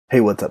Hey,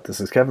 what's up? This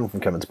is Kevin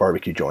from Kevin's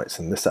Barbecue Joints.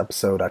 In this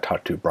episode, I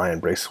talked to Bryan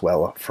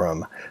Bracewell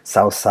from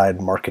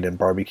Southside Market and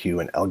Barbecue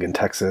in Elgin,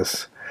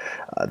 Texas.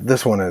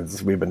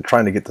 We've been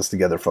trying to get this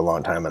together for a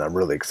long time, and I'm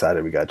really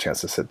excited we got a chance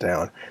to sit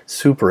down.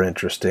 Super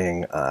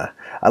interesting.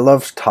 I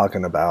love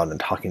talking about and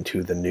talking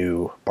to the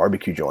new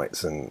barbecue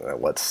joints and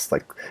what's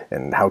like,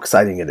 and how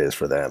exciting it is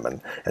for them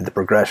and the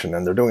progression.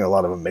 And they're doing a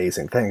lot of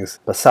amazing things.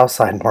 But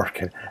Southside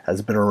Market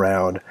has been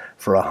around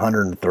for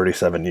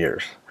 137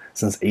 years,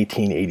 since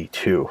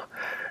 1882.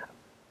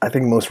 I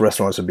think most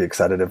restaurants would be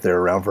excited if they're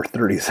around for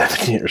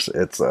 37 years.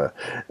 It's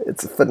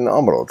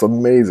phenomenal. It's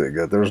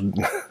amazing. There's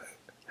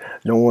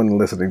no one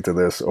listening to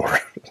this or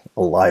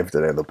alive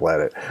today on the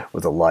planet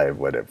was alive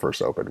when it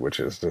first opened, which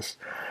is just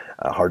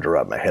hard to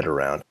wrap my head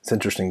around. It's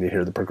interesting to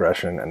hear the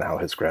progression and how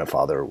his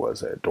grandfather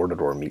was a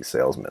door-to-door meat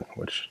salesman,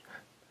 which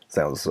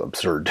sounds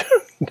absurd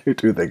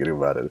to thinking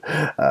about it,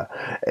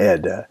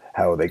 and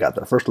how they got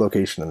their first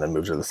location and then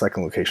moved to the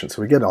second location. So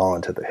we get all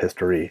into the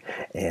history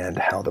and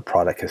how the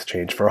product has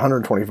changed. For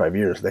 125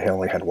 years, they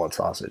only had one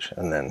sausage,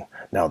 and then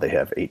now they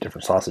have 8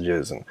 different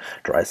sausages and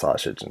dry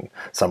sausage and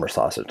summer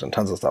sausage and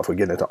tons of stuff. We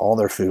get into all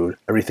their food,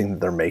 everything that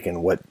they're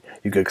making, what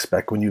you could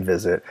expect when you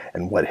visit,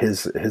 and what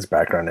his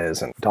background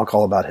is, and talk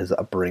all about his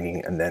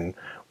upbringing. And then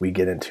we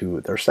get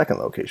into their second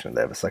location.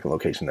 They have a second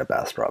location at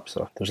Bastrop.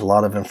 So there's a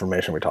lot of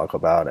information we talk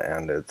about,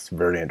 and it's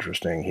very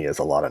interesting. He has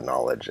a lot of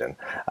knowledge, and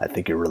I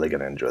think you're really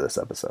going to enjoy this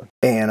episode.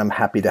 And I'm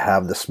happy to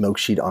have the Smoke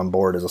Sheet on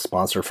board as a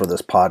sponsor for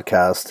this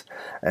podcast.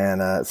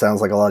 And it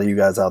sounds like a lot of you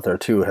guys out there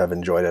too have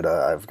enjoyed it.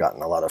 I've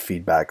gotten a lot of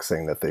feedback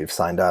saying that they've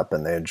signed up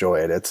and they enjoy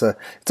it. It's a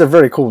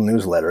very cool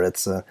newsletter.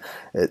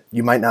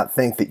 You might not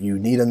think that you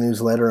need a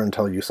newsletter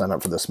until you sign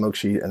up for the Smoke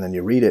Sheet, and then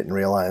you read it and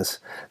realize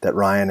that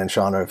Ryan and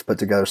Sean have put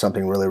together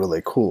something really,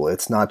 really cool.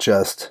 It's not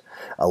just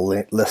a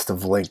list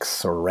of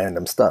links or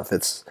random stuff.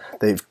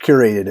 They've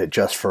curated it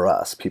just for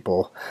us,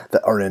 people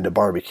that are into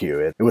barbecue.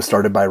 It was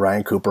started by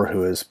Ryan Cooper,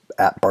 who is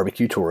at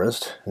Barbecue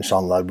Tourist, and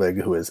Sean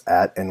Ludwig, who is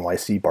at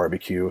NYC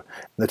Barbecue.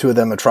 The two of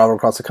them have traveled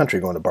across the country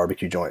going to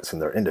barbecue joints, and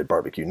they're into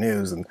barbecue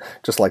news, and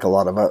just like a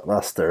lot of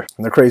us, they're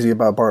crazy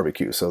about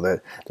barbecue. So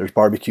that there's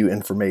barbecue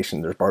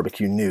information, there's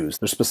barbecue news,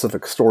 there's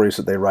specific stories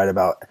that they write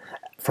about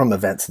from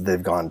events that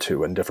they've gone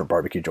to and different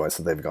barbecue joints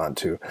that they've gone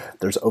to.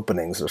 There's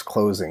openings, there's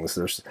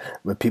closings,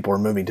 when people are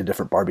moving to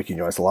different barbecue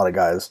joints. A lot of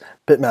guys,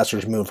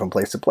 pitmasters, move from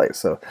place to place,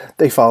 so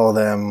they follow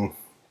them,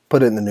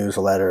 put it in the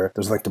newsletter.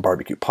 There's like the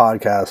barbecue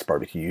podcast,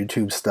 barbecue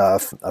YouTube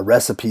stuff, a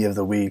recipe of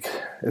the week.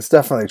 It's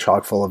definitely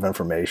chock full of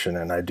information,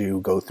 and I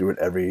do go through it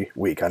every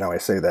week. I know I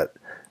say that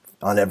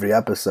on every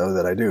episode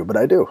that I do, but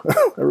I do.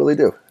 I really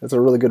do. It's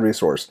a really good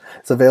resource.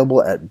 It's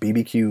available at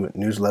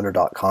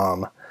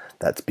bbqnewsletter.com.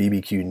 That's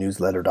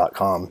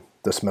bbqnewsletter.com.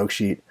 The Smoke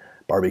Sheet,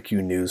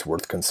 barbecue news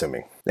worth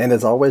consuming. And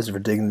as always, if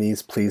you're digging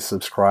these, please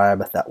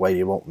subscribe. That way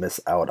you won't miss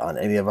out on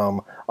any of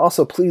them.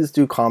 Also, please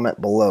do comment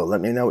below.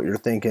 Let me know what you're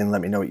thinking.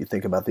 Let me know what you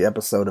think about the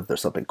episode. If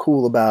there's something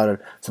cool about it,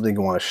 something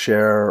you want to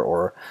share,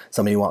 or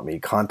something you want me to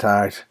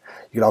contact.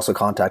 You can also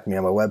contact me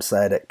on my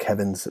website at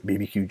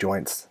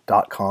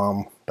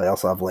kevinsbbqjoints.com. But I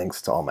also have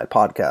links to all my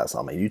podcasts,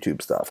 all my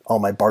YouTube stuff, all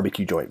my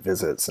barbecue joint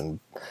visits, and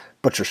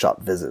butcher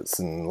shop visits,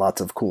 and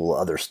lots of cool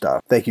other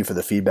stuff. Thank you for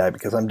the feedback,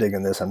 because I'm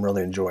digging this. I'm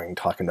really enjoying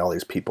talking to all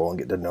these people and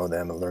getting to know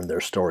them and learn their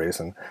stories,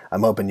 and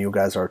I'm hoping you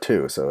guys are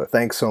too. So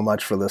thanks so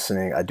much for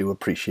listening. I do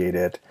appreciate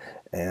it,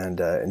 and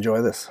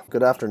enjoy this.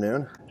 Good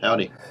afternoon.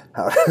 Howdy.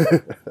 How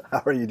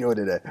are you doing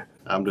today?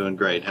 I'm doing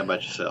great. How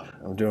about yourself?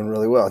 I'm doing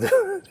really well.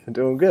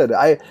 Doing good.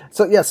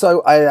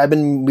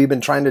 We've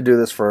been trying to do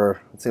this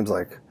for, it seems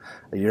like,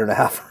 a year and a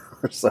half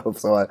or so.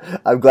 So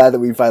I'm glad that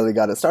we finally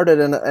got it started.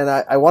 And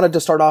I wanted to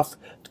start off.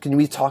 Can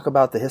we talk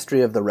about the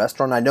history of the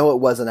restaurant? I know it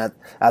wasn't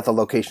at the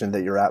location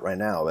that you're at right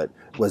now, but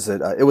was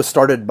it? It was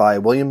started by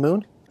William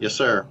Moon? Yes,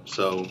 sir.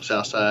 So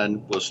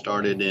Southside was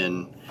started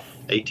in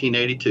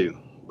 1882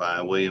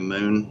 by William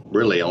Moon,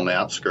 really on the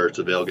outskirts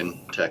of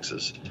Elgin,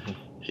 Texas.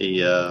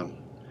 Mm-hmm.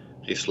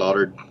 He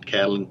slaughtered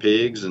cattle and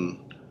pigs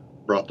and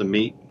brought the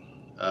meat,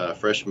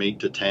 fresh meat,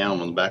 to town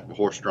on the back of a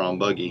horse-drawn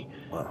buggy.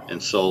 Wow.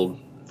 And sold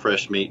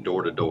fresh meat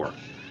door to door.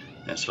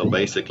 And so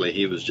basically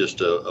he was just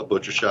a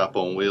butcher shop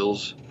on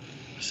wheels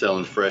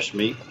selling fresh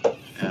meat.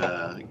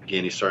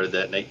 Again, he started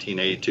that in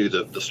 1882.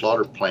 The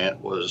slaughter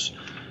plant was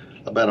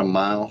about a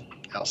mile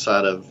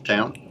outside of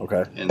town.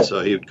 Okay. And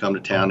so he would come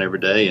to town every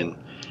day,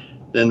 and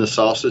then the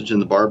sausage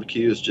and the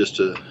barbecue is just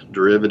a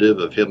derivative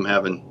of him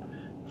having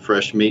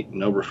fresh meat,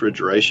 no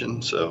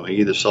refrigeration. So he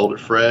either sold it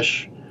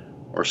fresh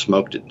or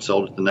smoked it and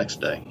sold it the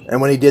next day.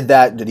 And when he did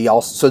that,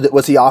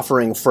 was he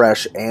offering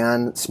fresh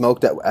and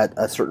smoked at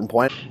a certain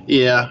point?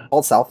 Yeah.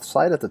 Called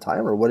Southside at the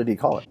time, or what did he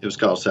call it? It was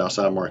called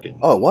Southside Market.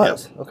 Oh, it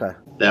was? Yep. Okay.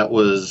 That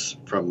was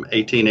from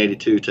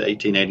 1882 to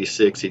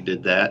 1886 he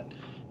did that.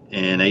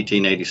 In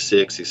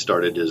 1886 he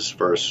started his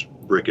first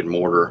brick and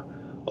mortar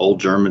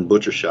old German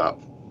butcher shop,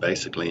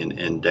 basically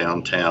in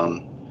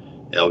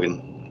downtown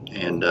Elgin.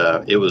 And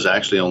it was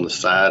actually on the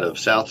side of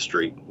South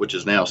Street, which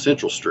is now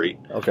Central Street.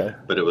 Okay.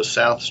 But it was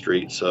South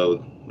Street,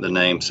 so the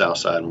name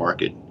Southside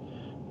Market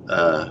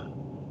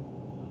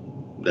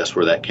that's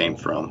where that came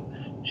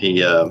from.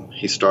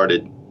 He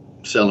started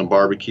selling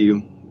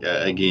barbecue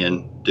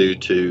again due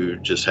to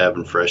just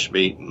having fresh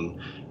meat and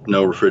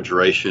no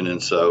refrigeration,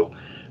 and so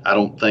I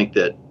don't think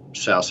that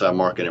Southside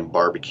Market and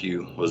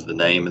Barbecue was the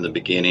name in the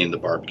beginning. The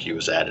barbecue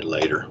was added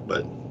later,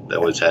 but they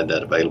always had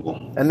that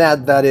available. And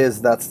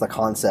that's the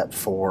concept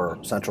for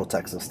Central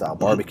Texas style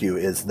barbecue,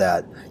 is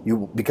that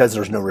because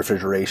there's no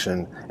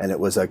refrigeration and it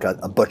was like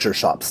a butcher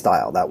shop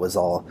style. That was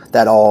all.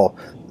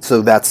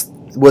 So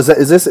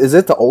is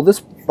it the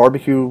oldest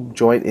barbecue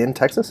joint in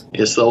Texas?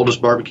 It's the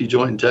oldest barbecue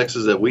joint in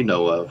Texas that we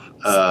know of,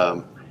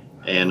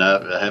 and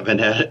I haven't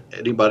had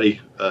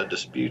anybody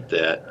dispute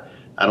that.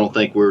 I don't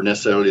think we're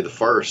necessarily the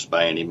first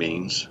by any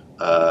means.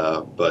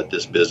 But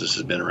this business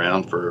has been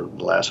around for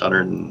the last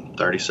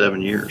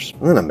 137 years.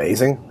 Isn't that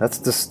amazing?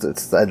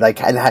 It's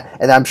like,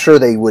 and I'm sure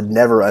they would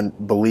never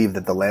believe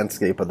that the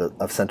landscape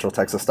of Central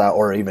Texas style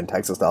or even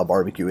Texas style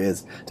barbecue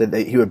is.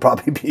 He would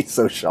probably be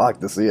so shocked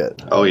to see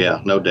it. Oh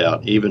yeah, no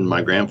doubt. Even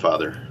my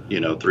grandfather,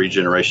 3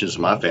 generations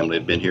of my family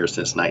have been here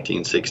since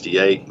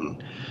 1968,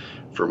 and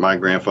for my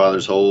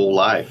grandfather's whole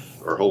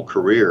life or whole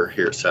career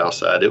here at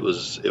Southside, it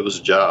was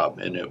a job,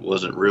 and it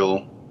wasn't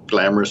real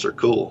glamorous or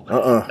cool.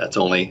 That's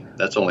only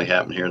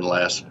happened here in the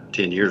last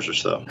 10 years or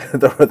so.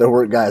 There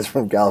were guys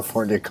from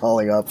California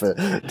calling up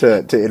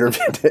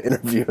to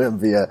interview him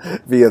via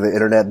the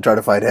internet and try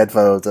to find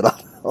headphones and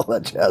all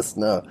that jazz.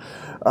 No,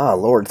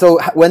 Lord. So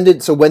when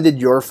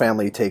did your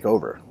family take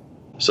over?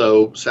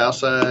 So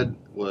Southside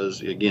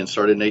was again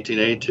started in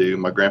 1882.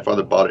 My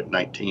grandfather bought it in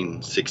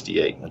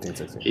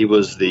 1968. He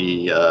was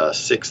the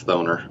sixth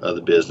owner of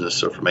the business.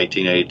 So from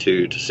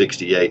 1882 to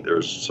 68, there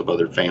was some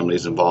other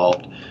families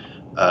involved.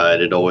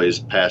 It had always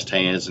passed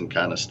hands and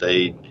kind of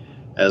stayed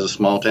as a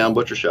small town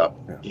butcher shop,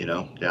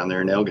 down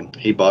there in Elgin.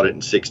 He bought it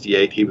in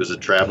 68. He was a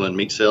traveling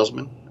meat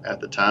salesman at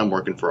the time,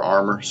 working for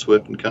Armour,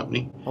 Swift and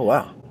Company. Oh,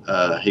 wow.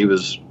 He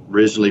was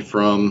originally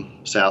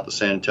from south of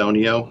San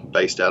Antonio,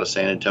 based out of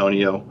San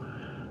Antonio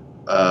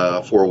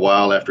for a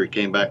while after he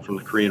came back from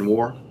the Korean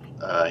War.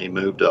 He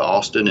moved to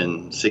Austin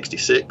in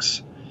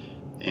 66,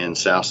 and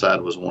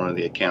Southside was one of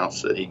the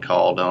accounts that he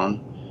called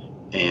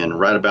on. And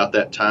right about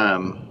that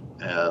time,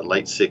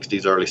 late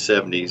 60s, early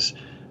 70s,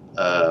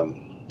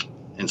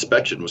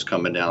 inspection was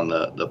coming down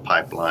the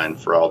pipeline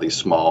for all these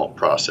small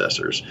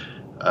processors,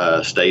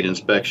 state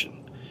inspection.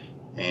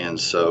 And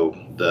so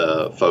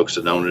the folks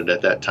that owned it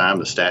at that time,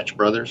 the Statch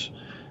brothers,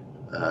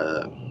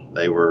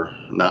 they were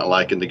not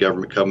liking the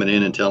government coming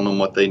in and telling them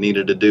what they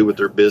needed to do with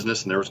their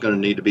business, and there was going to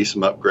need to be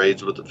some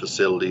upgrades with the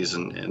facilities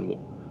and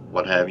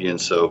what have you.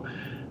 And so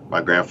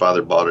my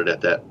grandfather bought it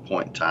at that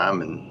point in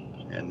time,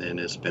 and then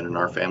it's been in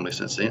our family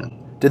since then.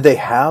 Did they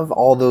have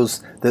all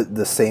those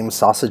the same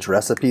sausage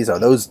recipes?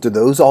 Do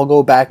those all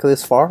go back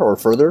this far or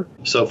further?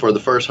 So for the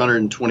first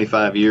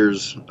 125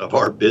 years of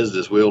our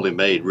business, we only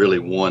made really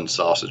one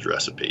sausage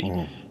recipe.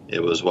 Mm-hmm.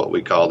 It was what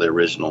we call the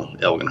original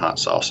Elgin hot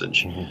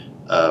sausage.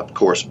 Mm-hmm. Of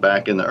course,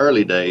 back in the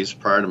early days,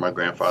 prior to my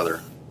grandfather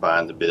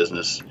buying the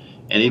business,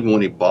 and even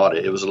when he bought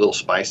it, it was a little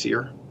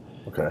spicier.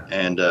 Okay.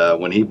 And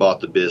when he bought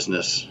the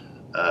business,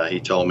 he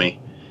told me,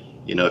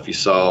 if you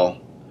saw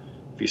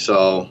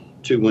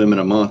 2 women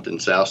a month in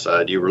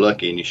Southside, you were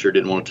lucky, and you sure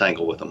didn't want to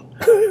tangle with them.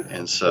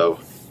 And so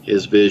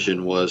his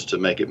vision was to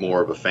make it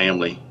more of a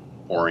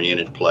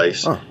family-oriented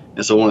place. Huh.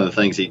 And so one of the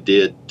things he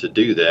did to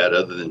do that,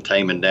 other than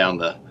taming down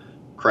the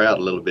crowd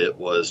a little bit,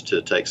 was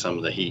to take some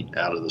of the heat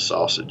out of the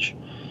sausage.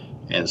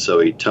 And so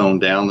he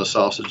toned down the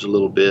sausage a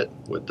little bit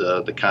with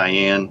the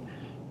cayenne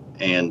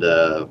and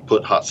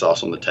put hot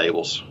sauce on the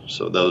tables.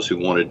 So those who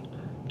wanted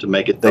to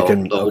make it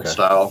the old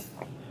style.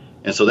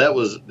 And so that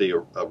was the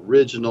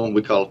original,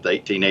 we call it the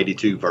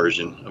 1882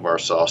 version of our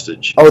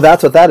sausage. Oh,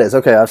 that's what that is.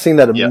 Okay, I've seen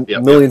that a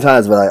million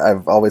times, but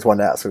I've always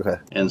wanted to ask. Okay.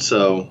 And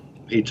so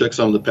he took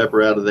some of the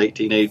pepper out of the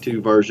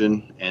 1882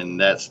 version, and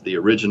that's the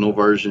original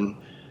version.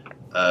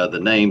 The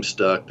name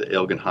stuck, the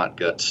Elgin Hot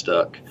Gut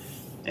stuck.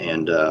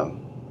 And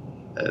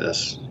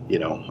that's,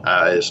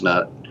 it's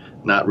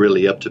not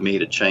really up to me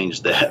to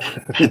change that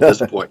at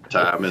this point in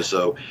time. And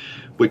so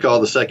we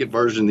call the second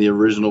version the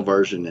original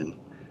version, and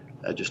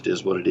that just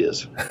is what it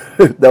is.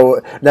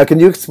 Now, can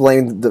you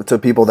explain to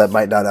people that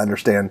might not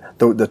understand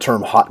the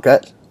term hot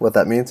gut, what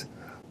that means?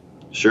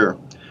 Sure.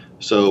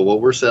 So what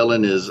we're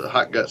selling is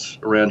hot guts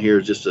around here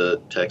is just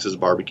a Texas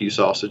barbecue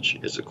sausage.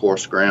 It's a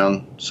coarse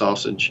ground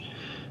sausage.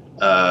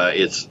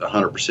 It's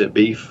 100%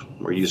 beef.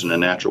 We're using a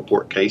natural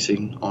pork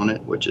casing on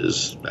it,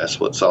 that's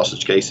what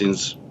sausage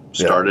casings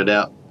started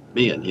out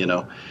being,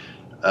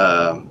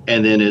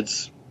 and then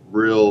it's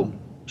real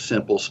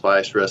simple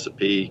spiced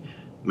recipe,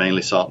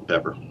 mainly salt and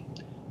pepper.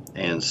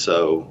 And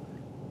so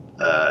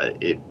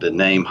the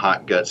name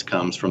hot guts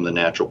comes from the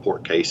natural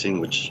pork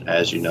casing, which,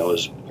 as you know,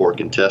 is pork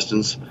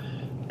intestines,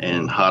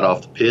 and hot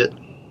off the pit,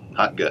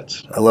 hot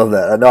guts. I love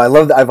that. No, I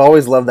love that. I've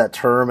always loved that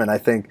term, and I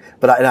think,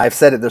 and I've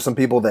said it. There's some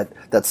people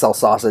that sell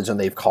sausage and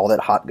they've called it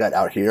hot gut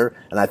out here,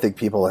 and I think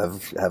people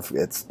have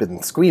it's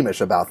been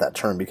squeamish about that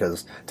term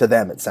because to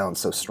them it sounds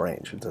so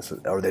strange,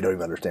 or they don't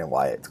even understand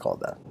why it's called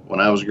that. When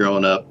I was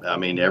growing up,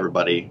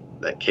 everybody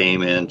that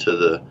came into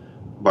the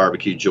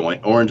barbecue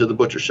joint or into the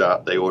butcher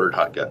shop, they ordered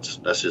hot guts.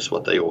 That's just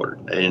what they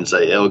ordered. They didn't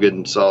say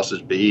Elgin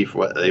sausage, beef.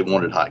 What they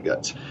wanted, hot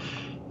guts.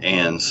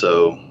 And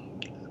so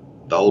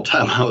the whole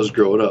time I was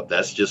growing up,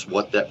 that's just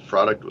what that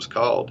product was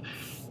called.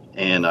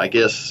 And I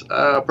guess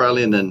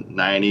probably in the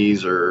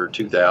 90s or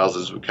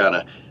 2000s, we kind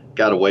of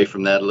got away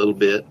from that a little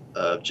bit.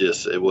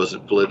 Just it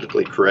wasn't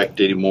politically correct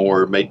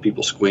anymore, made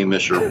people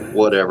squeamish or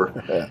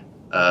whatever.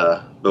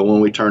 But when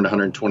we turned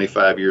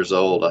 125 years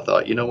old, I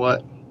thought, you know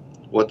what?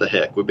 What the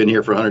heck? We've been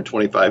here for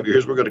 125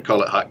 years. We're going to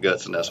call it hot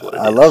guts, and that's what it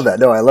is. I love that.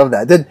 No, I love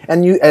that.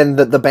 And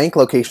the bank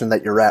location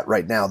that you're at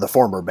right now, the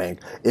former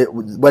bank,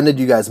 when did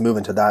you guys move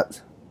into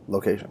that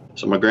location?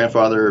 So my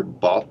grandfather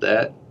bought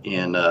that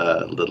in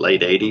the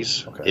late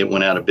 80s. Okay. It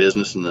went out of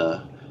business in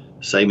the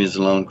savings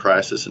and loan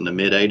crisis in the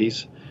mid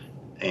 80s,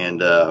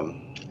 and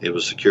it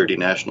was Security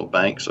National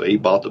Bank. So he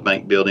bought the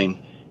bank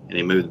building, and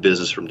he moved the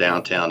business from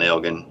downtown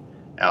Elgin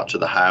out to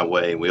the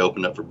highway. We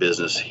opened up for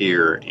business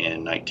here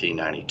in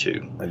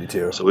 1992.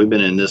 92. So we've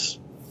been in this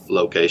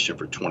location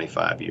for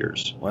 25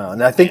 years. Wow.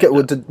 And I think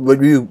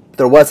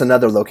there was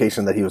another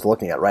location that he was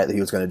looking at, right, that he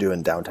was going to do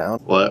in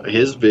downtown? Well,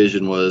 his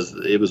vision was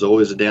it was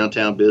always a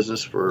downtown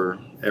business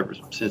ever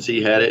since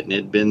he had it, and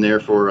it'd been there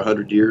for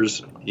 100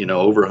 years,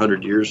 over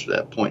 100 years at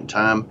that point in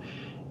time.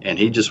 And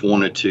he just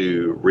wanted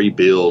to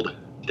rebuild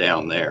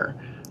down there.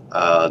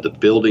 The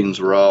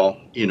buildings were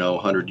all,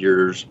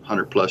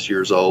 100 plus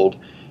years old.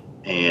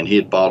 And he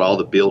had bought all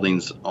the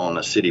buildings on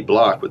a city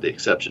block with the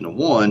exception of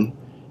one.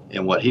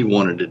 And what he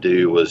wanted to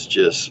do was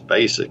just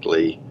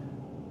basically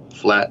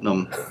flatten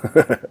them,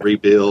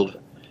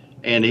 rebuild.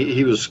 And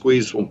he was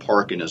squeezed on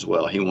parking as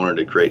well. He wanted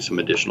to create some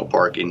additional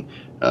parking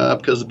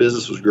because the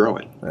business was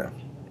growing. Yeah.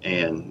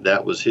 And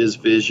that was his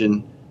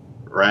vision.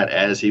 Right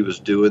as he was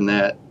doing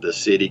that, the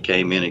city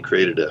came in and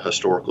created a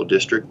historical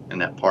district in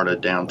that part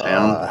of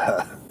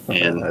downtown.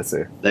 And I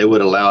see. They would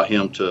allow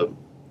him to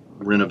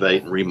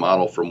renovate and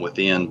remodel from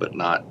within, but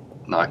not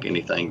knock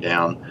anything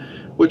down,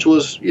 which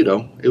was,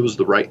 it was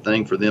the right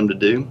thing for them to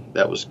do.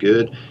 That was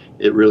good.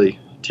 It really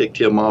ticked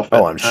him off.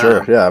 Oh, I'm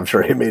sure. Yeah, I'm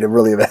sure he made him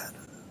really mad.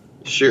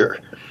 Sure.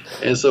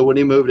 And so when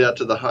he moved out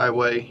to the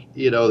highway,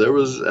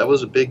 that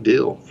was a big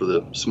deal for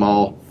the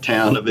small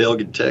town of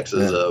Elgin,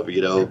 Texas.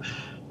 Yeah.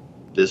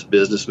 This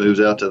business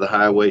moves out to the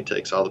highway,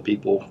 takes all the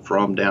people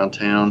from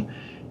downtown,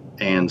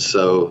 and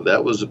so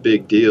that was a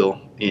big deal.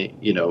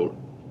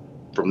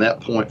 From that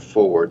point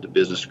forward, the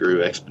business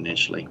grew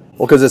exponentially.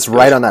 Well, because it's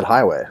right on that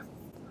highway.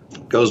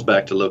 Goes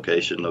back to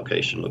location,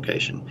 location,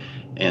 location.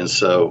 And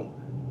so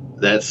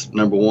that's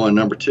number one.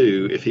 Number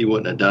two, if he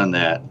wouldn't have done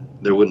that,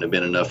 there wouldn't have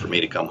been enough for me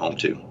to come home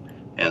to.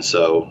 And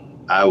so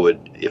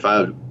if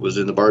I was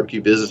in the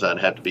barbecue business, I'd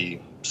have to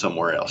be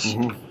somewhere else.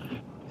 Mm-hmm.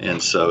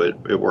 And so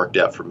it worked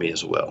out for me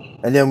as well.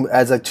 And then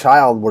as a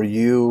child,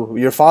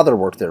 your father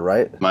worked there,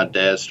 right? My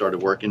dad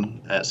started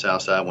working at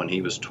Southside when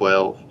he was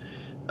 12.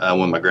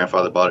 When my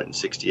grandfather bought it in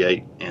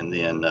 '68, and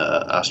then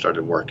I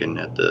started working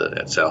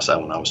at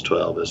Southside when I was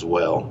 12 as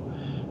well.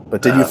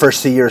 But did you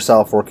first see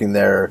yourself working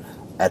there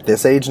at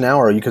this age now,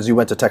 or because you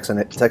went to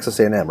Texas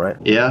A&M, right?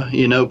 Yeah,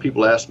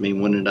 people ask me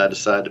when did I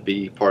decide to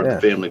be part of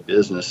the family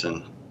business,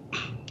 and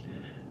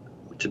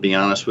to be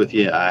honest with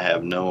you,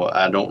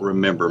 I don't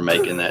remember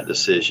making that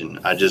decision.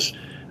 I just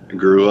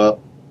grew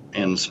up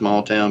in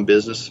small town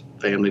business,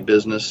 family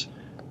business,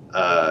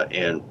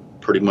 and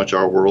pretty much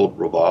our world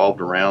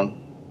revolved around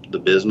the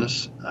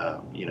business.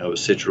 It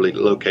was centrally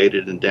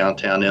located in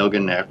downtown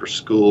Elgin. After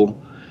school,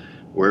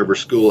 wherever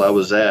school I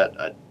was at,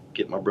 I'd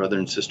get my brother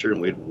and sister,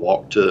 and we'd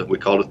we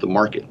called it the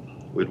market.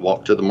 We'd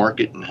walk to the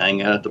market and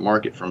hang out at the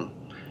market from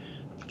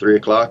 3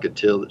 o'clock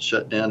until it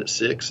shut down at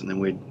 6, and then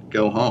we'd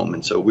go home.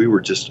 And so we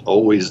were just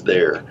always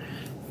there.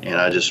 And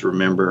I just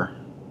remember,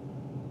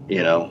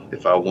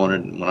 if I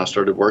wanted, when I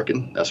started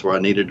working, that's where I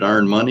needed to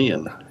earn money,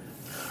 and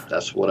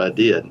that's what I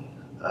did.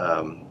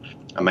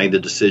 I made the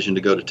decision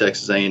to go to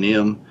Texas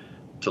A&M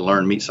to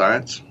learn meat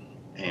science,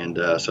 and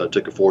so I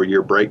took a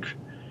 4-year break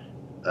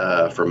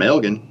from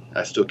Elgin.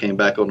 I still came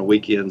back on the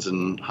weekends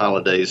and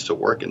holidays to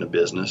work in the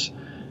business,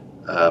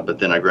 but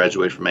then I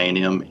graduated from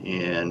A&M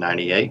in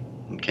 '98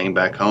 and came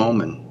back home,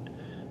 and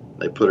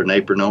they put an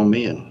apron on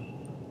me and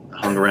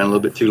hung around a little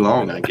bit too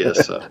long, I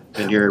guess.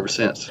 Been here ever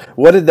since.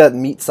 What did that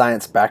meat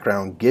science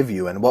background give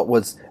you, and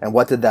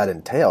what did that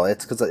entail?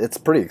 It's because it's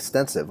pretty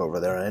extensive over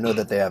there, and I know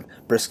that they have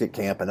brisket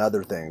camp and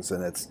other things,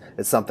 and it's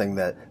something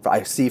that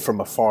I see from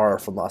afar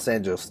from Los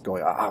Angeles,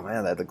 going, oh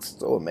man, that looks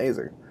so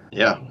amazing.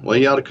 Yeah, well,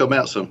 you ought to come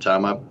out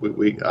sometime.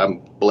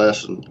 I'm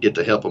blessed and get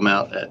to help them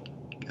out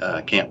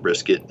at Camp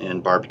Brisket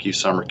and Barbecue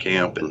Summer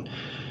Camp, and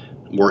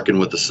working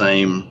with the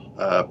same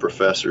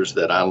professors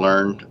that I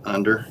learned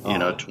under,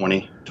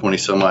 20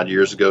 some odd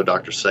years ago.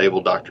 Dr.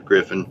 Sable, Dr.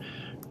 Griffin,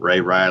 Ray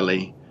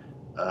Riley,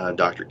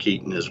 Dr.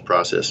 Keaton is a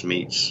processed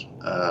meats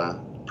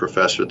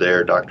professor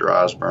there, Dr.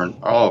 Osborne,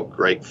 all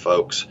great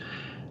folks.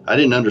 I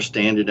didn't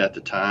understand it at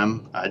the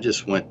time. I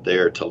just went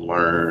there to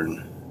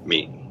learn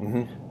meat.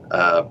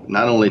 Mm-hmm.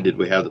 Not only did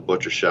we have the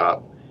butcher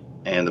shop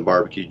and the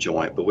barbecue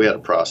joint, but we had a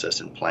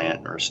processing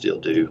plant, or still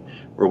do,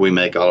 where we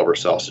make all of our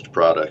sausage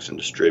products and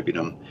distribute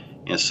them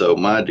And so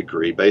my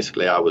degree,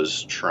 basically, I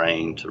was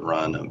trained to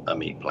run a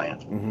meat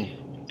plant.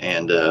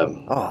 And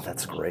oh,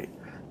 that's great.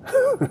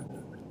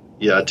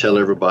 yeah, I tell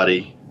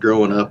everybody,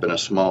 growing up in a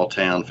small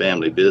town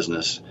family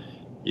business,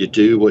 you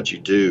do what you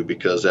do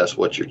because that's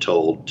what you're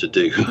told to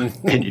do,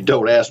 and you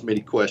don't ask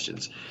many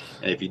questions.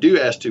 And if you do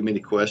ask too many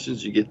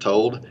questions, you get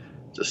told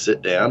to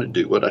sit down and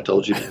do what I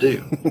told you to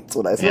do. That's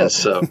what I said. And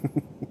so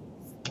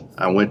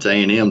I went to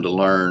A&M to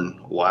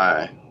learn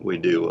why we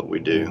do what we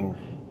do,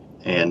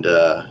 and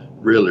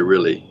really,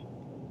 really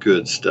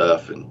good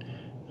stuff. And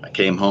I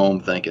came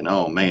home thinking,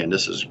 oh man,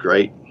 this is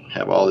great.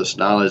 Have all this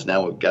knowledge.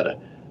 Now we've got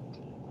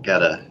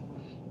to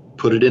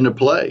put it into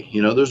play.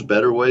 You know, there's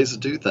better ways to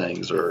do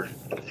things.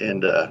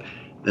 And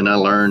then I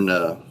learned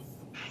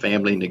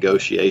family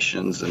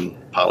negotiations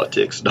and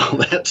politics and all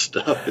that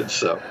stuff. And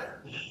so,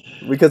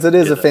 because it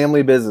is a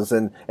family business,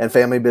 and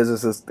family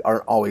businesses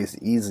aren't always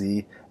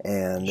easy,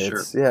 and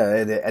it's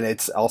and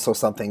it's also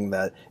something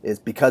that is,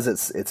 because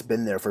it's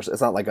been there for,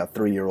 it's not like a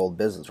 3-year-old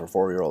business or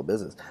 4-year-old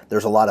business.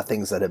 There's a lot of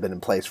things that have been in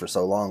place for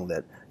so long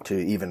that to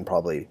even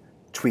probably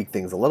tweak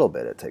things a little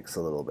bit, it takes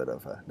a little bit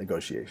of a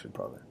negotiation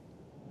probably.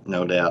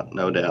 No doubt,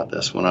 no doubt.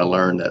 That's when I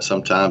learned that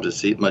sometimes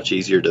it's much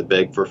easier to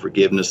beg for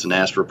forgiveness than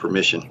ask for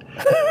permission.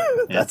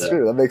 That's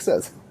true. That makes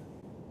sense.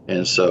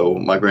 And so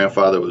my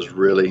grandfather was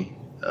really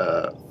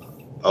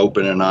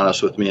open and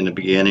honest with me in the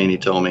beginning. He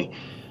told me,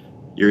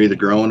 you're either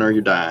growing or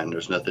you're dying.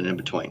 There's nothing in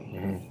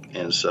between.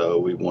 And so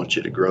we want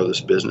you to grow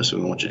this business.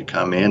 We want you to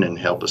come in and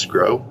help us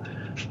grow.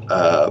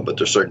 But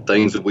there's certain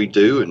things that we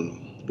do,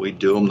 and we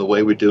do them the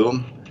way we do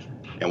them,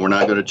 and we're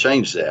not going to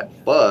change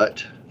that.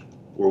 But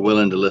we're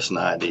willing to listen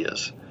to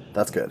ideas.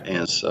 That's good.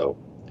 And so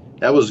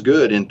that was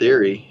good in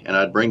theory. And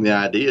I'd bring the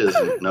ideas,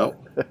 and no,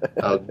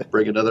 I'll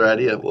bring another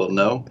idea. Well,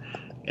 no.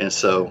 And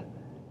so,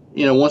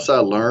 you know, once I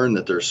learned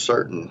that there's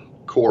certain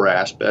core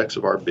aspects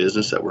of our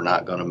business that we're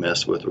not going to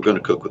mess with, we're going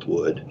to cook with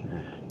wood.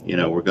 You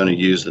know, we're going to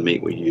use the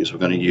meat we use. We're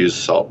going to use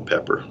salt and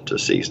pepper to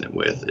season it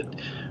with.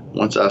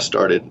 Once I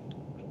started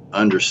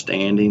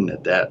understanding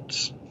that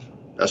that's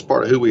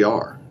part of who we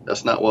are.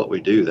 That's not what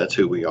we do. That's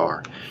who we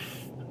are.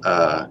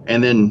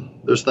 And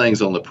then there's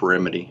things on the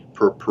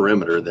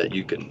perimeter that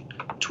you can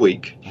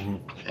tweak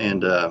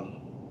and,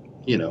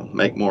 you know,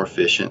 make more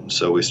efficient.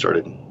 So we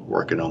started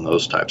working on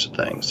those types of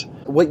things.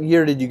 What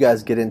year did you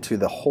guys get into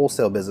the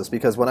wholesale business?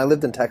 Because when I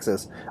lived in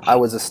Texas, I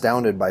was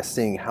astounded by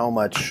seeing how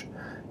much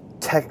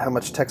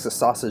Texas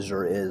sausage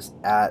there is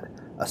at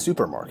a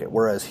supermarket,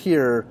 whereas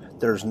here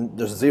there's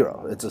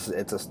zero. It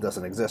just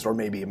doesn't exist, or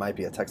maybe it might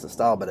be a Texas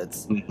style, but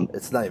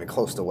it's not even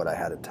close to what I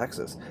had in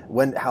Texas.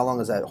 How long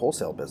has that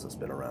wholesale business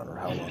been around, or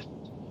how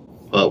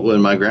long? Well, when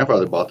my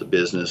grandfather bought the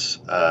business,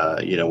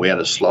 you know, we had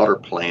a slaughter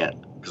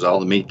plant, because all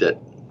the meat that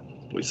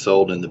we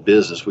sold in the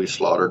business we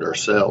slaughtered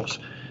ourselves,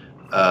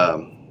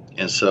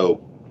 and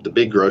so the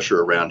big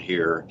grocer around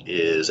here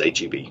is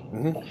H-E-B,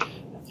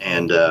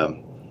 and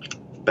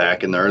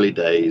back in the early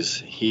days,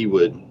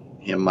 him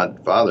and my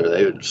father,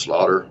 they would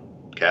slaughter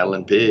cattle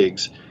and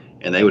pigs,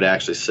 and they would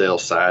actually sell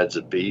sides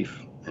of beef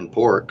and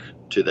pork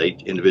to the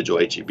individual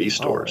H-E-B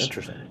stores. Oh,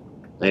 interesting.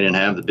 They didn't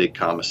have the big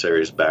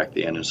commissaries back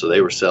then, and so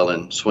they were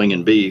selling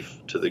swinging beef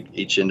to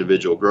each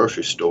individual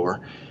grocery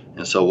store.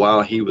 And so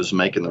while he was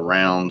making the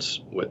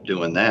rounds with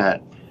doing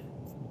that,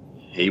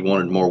 he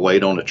wanted more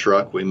weight on the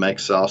truck. We make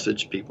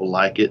sausage, people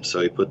like it,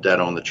 so he put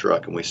that on the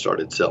truck, and we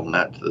started selling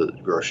that to the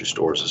grocery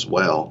stores as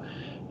well.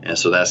 And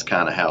so that's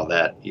kind of how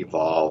that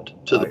evolved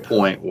to the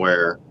point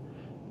where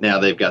now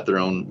they've got their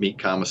own meat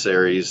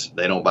commissaries.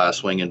 They don't buy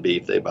swinging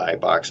beef, they buy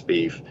boxed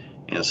beef.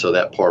 And so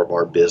that part of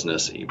our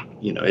business,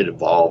 you know, it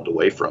evolved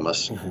away from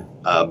us.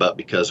 But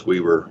because we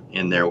were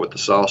in there with the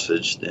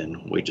sausage,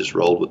 then we just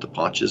rolled with the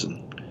punches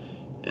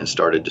and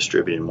started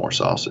distributing more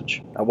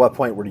sausage. At what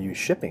point were you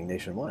shipping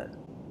nationwide?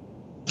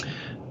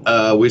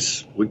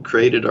 We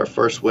created our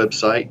first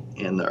website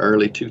in the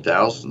early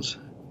 2000s,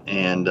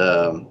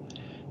 and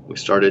we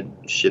started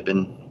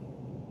shipping,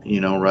 you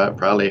know,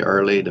 probably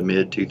early to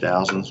mid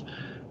 2000s,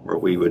 where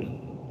we would,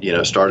 you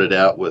know, started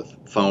out with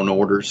phone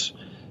orders,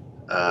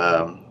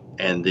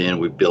 and then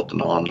we built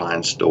an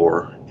online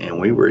store, and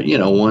we were, you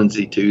know,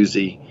 onesie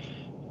twosie,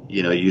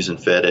 you know, using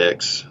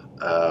FedEx,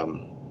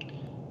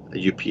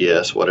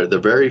 UPS, whatever. The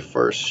very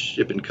first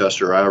shipping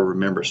customer I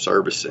remember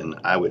servicing,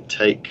 I would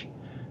take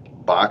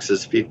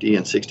boxes, 50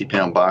 and 60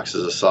 pound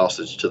boxes of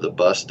sausage to the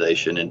bus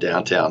station in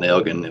downtown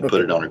Elgin and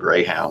put it on a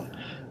Greyhound.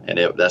 And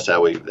that's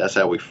how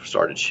we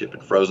started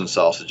shipping frozen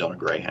sausage on a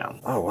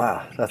Greyhound. Oh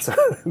wow, that's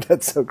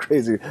so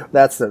crazy.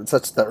 That's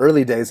such the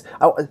early days.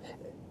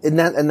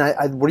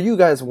 Were you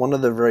guys one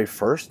of the very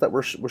first that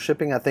were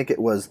shipping? I think there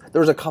was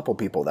a couple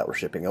people that were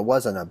shipping. It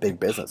wasn't a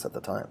big business at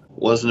the time.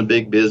 Wasn't a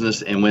big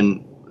business, and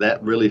when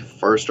that really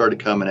first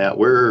started coming out,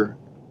 we're,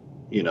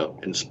 you know,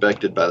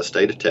 inspected by the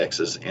state of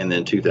Texas, and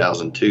then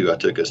 2002 I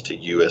took us to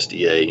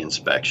USDA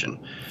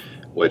inspection,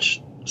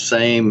 which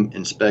same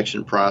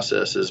inspection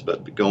processes,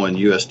 but going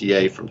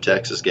USDA from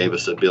Texas gave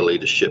us the ability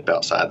to ship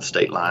outside the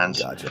state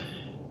lines. Gotcha.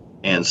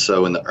 And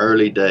so in the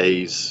early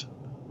days,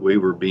 we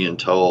were being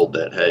told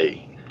that,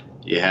 hey,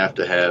 you have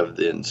to have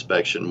the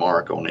inspection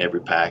mark on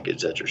every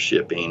package that you're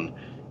shipping.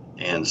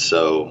 And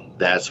so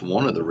that's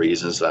one of the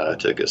reasons that I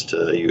took us to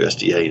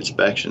USDA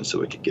inspection, so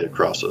we could get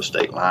across those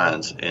state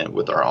lines and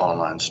with our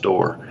online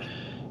store.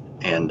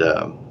 And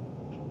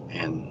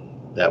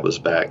that was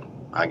back,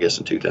 I guess,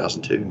 in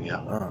 2002.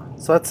 Yeah.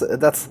 So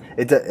that's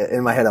it.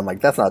 In my head, I'm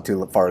like, that's not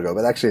too far ago,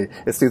 but actually,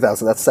 it's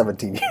 2000. That's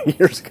 17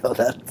 years ago.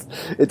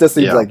 It just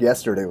seems like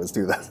yesterday was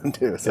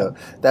 2002. So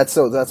that's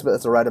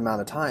the right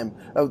amount of time.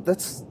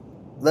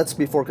 That's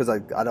before, because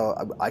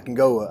I can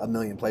go a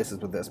million places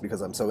with this because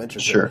I'm so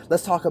interested. Sure.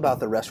 Let's talk about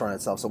the restaurant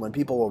itself. So when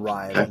people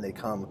arrive and they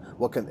come,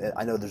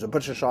 I know there's a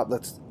butcher shop.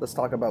 Let's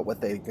talk about what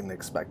they can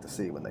expect to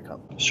see when they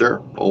come. Sure.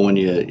 Well, when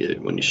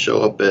you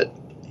show up at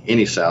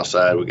any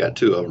Southside, we got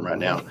 2 of them right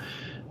now.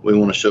 We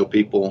want to show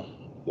people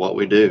what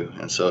we do,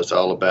 and so it's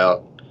all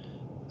about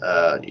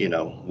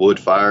wood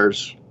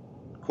fires,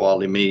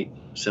 quality meat,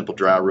 simple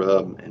dry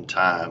rub, and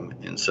time.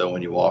 And so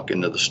when you walk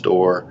into the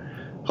store,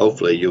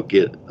 hopefully you'll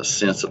get a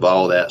sense of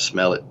all that,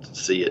 smell it,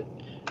 see it.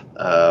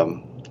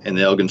 In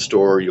the Elgin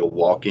store, you'll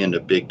walk into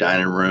a big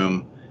dining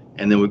room,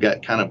 and then we've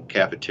got kind of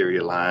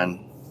cafeteria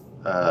line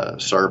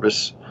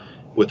service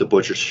with the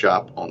butcher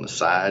shop on the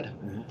side.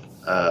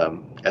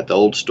 At the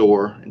old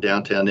store in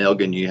downtown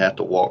Elgin, you have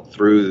to walk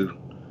through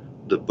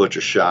the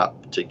butcher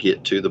shop to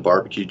get to the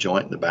barbecue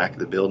joint in the back of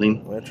the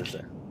building. Oh,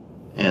 interesting.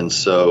 And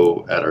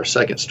so at our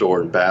second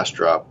store in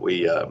Bastrop,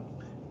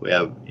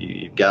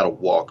 you've got to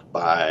walk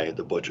by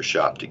the butcher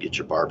shop to get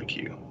your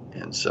barbecue.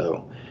 And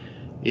so,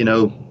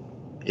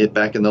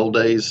 back in the old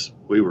days,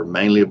 we were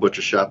mainly a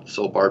butcher shop that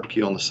sold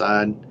barbecue on the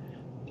side.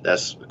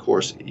 That's, of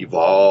course,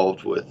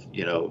 evolved with,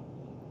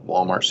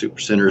 Walmart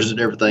supercenters and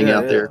everything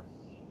out there.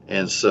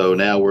 And so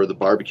now we're the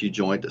barbecue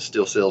joint that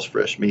still sells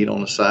fresh meat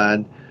on the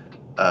side.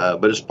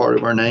 But it's part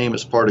of our name.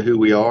 It's part of who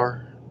we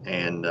are.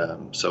 And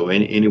so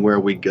anywhere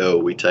we go,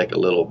 we take a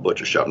little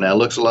butcher shop. Now, it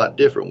looks a lot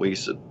different. We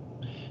used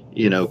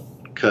to,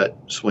 cut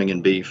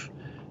swinging beef,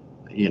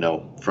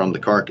 from the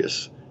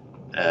carcass.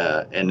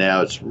 And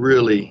now it's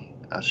really,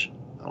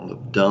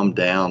 dumbed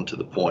down to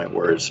the point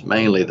where it's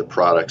mainly the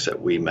products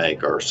that we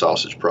make, our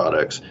sausage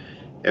products.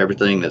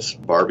 Everything that's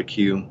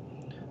barbecue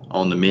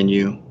on the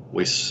menu,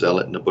 we sell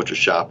it in the butcher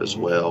shop as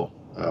well.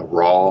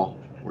 Raw,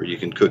 where you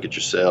can cook it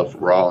yourself,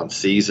 raw and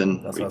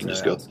season, where you can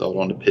just go throw it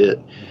on the pit.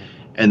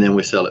 And then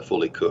we sell it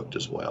fully cooked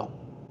as well.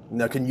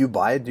 Now, can you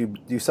buy it? Do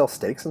you sell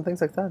steaks and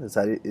things like that? Is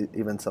that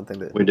even something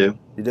that we do?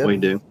 You do? We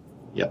do.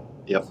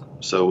 Yep.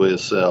 So we'll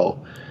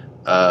sell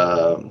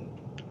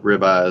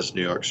ribeyes,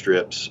 New York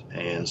strips,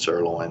 and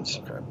sirloins.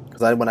 Okay.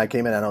 Because when I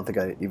came in, I don't think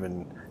I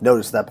even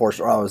noticed that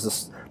portion. I was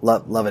just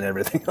loving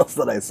everything else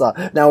that I saw.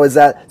 Now,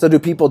 so?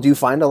 Do you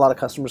find a lot of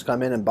customers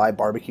come in and buy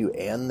barbecue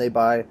and they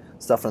buy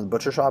stuff from the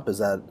butcher shop? Is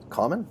that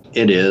common?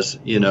 It is.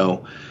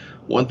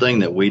 One thing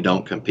that we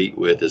don't compete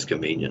with is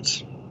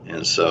convenience,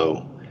 and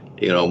so.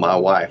 My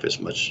wife, is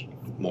much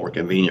more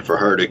convenient for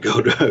her to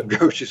go to a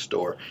grocery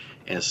store.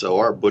 And so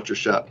our butcher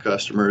shop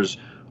customers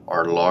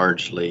are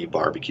largely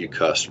barbecue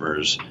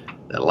customers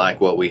that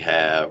like what we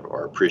have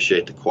or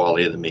appreciate the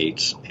quality of the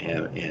meats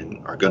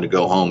and are going to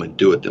go home and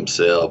do it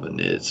themselves.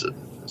 And it's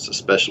a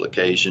special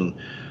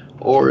occasion,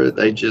 or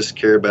they just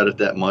care about it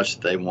that much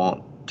that they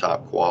want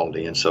top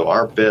quality. And so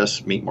our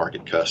best meat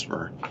market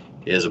customer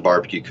is a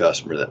barbecue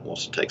customer that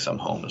wants to take some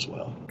home as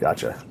well.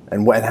 Gotcha.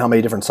 And how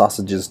many different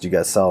sausages do you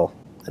guys sell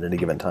at any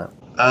given time?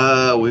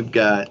 We've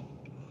got,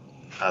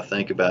 I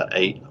think, about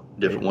 8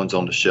 different ones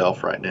on the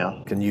shelf right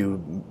now. Can you,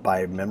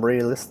 by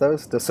memory, list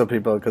those just so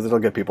people, because it'll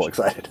get people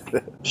excited?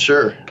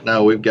 Sure.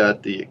 No, we've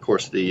got the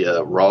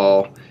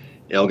raw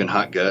Elgin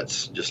hot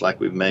guts, just like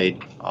we've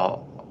made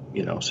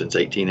since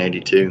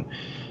 1882.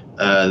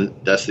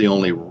 That's the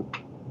only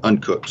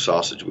uncooked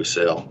sausage we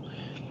sell.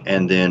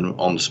 And then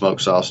on the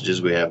smoked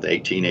sausages, we have the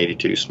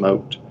 1882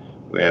 smoked.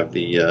 We have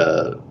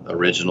the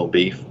original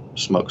beef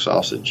smoked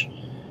sausage.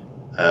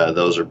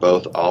 Those are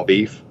both all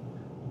beef.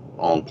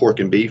 On pork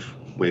and beef,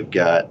 we've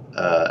got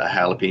a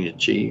jalapeno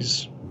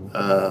cheese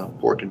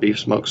pork and beef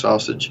smoked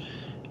sausage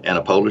and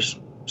a Polish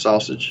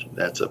sausage.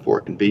 That's a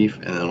pork and beef.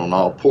 And then on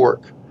all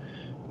pork,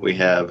 we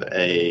have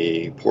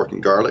a pork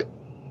and garlic,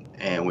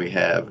 and we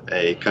have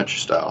a country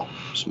style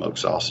smoked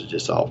sausage.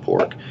 It's all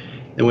pork.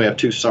 Then we have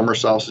 2 summer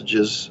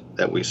sausages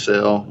that we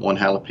sell, one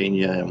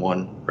jalapeno and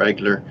one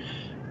regular.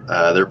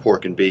 They're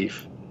pork and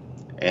beef.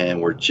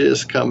 And we're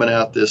just coming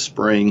out this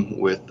spring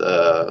with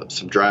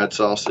some dried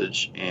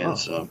sausage and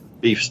some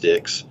beef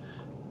sticks.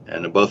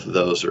 And both of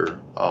those are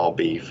all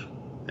beef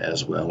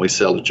as well. We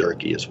sell the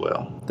jerky as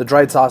well. The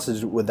dried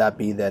sausage, would that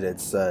be that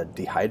it's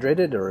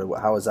dehydrated, or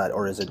how is that?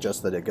 Or is it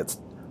just that it gets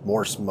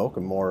more smoke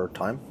and more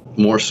time?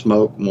 More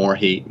smoke, more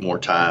heat, more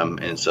time.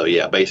 And so,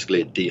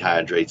 basically it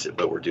dehydrates it,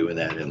 but we're doing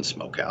that in the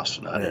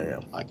smokehouse, not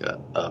in like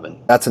an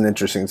oven. That's an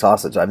interesting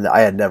sausage.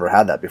 I had never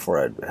had that before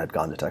I had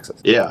gone to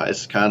Texas. Yeah,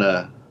 it's kind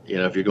of,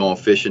 if you're going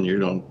fishing, you're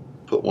going to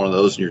put one of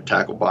those in your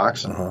tackle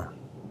box and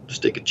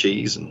stick a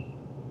cheese, and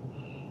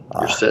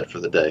you're set for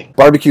the day.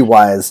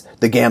 Barbecue-wise,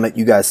 the gamut,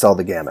 you guys sell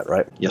the gamut,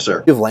 right? Yes,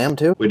 sir. You have lamb,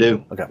 too? We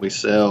do. Okay. We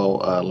sell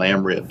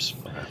lamb ribs.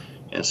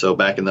 And so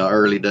back in the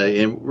early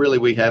day, and really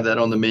we have that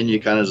on the menu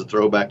kind of as a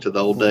throwback to the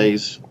old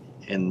days.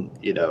 And,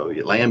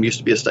 lamb used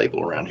to be a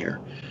staple around here.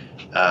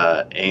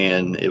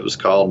 And it was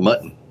called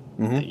mutton.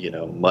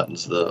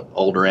 Mutton's the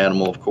older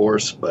animal, of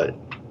course, but,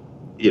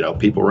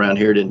 people around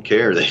here didn't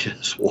care. They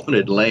just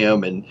wanted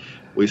lamb, and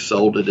we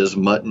sold it as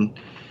mutton.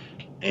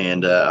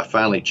 And I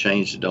finally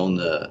changed it on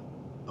the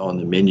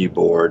menu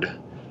board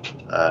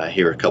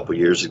here a couple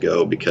years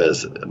ago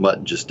because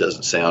mutton just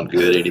doesn't sound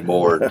good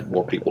anymore.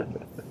 More people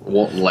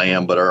want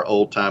lamb, but our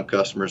old time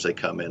customers, they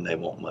come in, they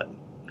want mutton,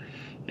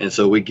 and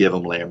so we give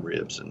them lamb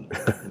ribs, and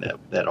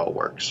that all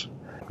works.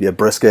 Yeah,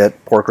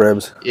 brisket, pork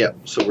ribs. Yeah,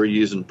 so we're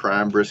using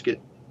prime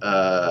brisket,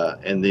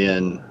 and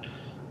then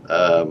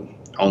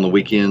on the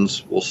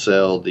weekends we'll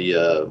sell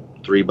the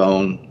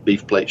 3-bone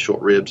beef plate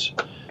short ribs.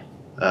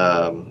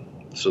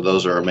 So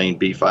those are our main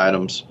beef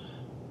items.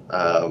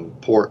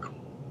 Pork,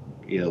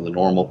 the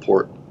normal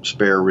pork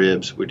spare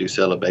ribs. We do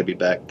sell a baby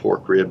back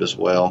pork rib as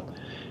well.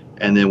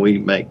 And then we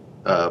make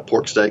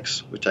pork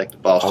steaks. We take the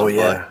Boston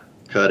butt,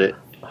 cut it,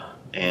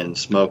 and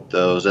smoke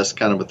those. That's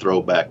kind of a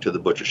throwback to the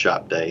butcher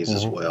shop days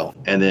as well.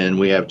 And then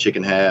we have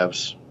chicken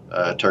halves,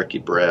 turkey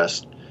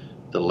breast,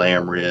 the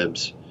lamb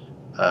ribs.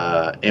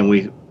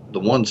 And the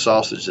one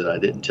sausage that I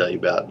didn't tell you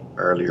about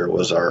earlier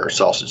was our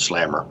sausage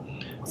slammer,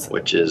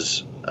 which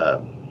is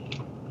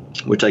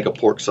we take a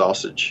pork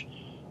sausage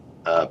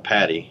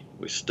patty,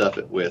 we stuff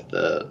it with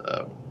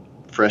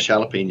fresh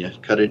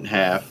jalapeno, cut it in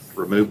half,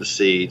 remove the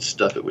seeds,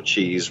 stuff it with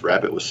cheese,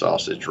 wrap it with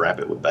sausage, wrap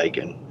it with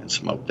bacon, and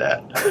smoke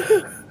that.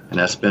 And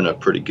that's been a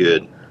pretty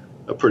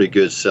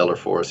good seller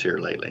for us here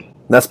lately.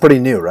 That's pretty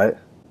new, right?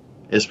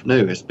 It's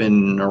new. It's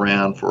been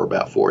around for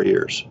about 4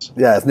 years.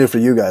 Yeah, it's new for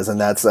you guys,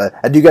 and that's. Do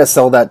you guys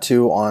sell that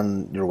too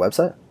on your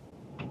website?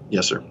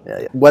 Yes, sir.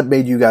 Yeah. What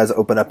made you guys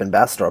open up in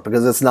Bastrop?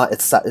 Because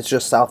it's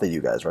just south of you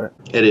guys, right?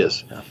 It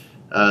is. Yeah.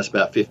 It's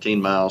about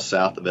 15 miles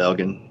south of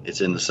Elgin.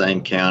 It's in the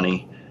same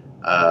county.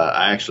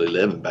 I actually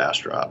live in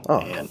Bastrop,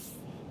 and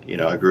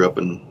I grew up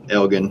in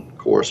Elgin. Of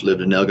course,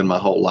 lived in Elgin my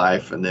whole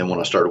life, and then when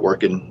I started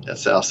working at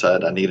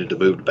Southside, I needed to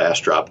move to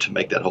Bastrop to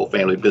make that whole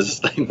family business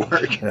thing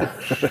work. Yeah.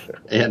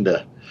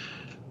 And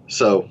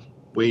so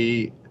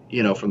we,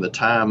 from the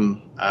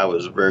time I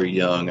was very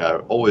young, I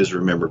always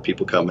remember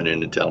people coming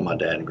in and telling my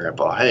dad and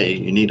grandpa, "Hey,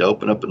 you need to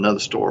open up another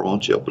store.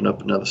 Won't you open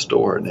up another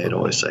store?" And they'd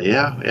always say,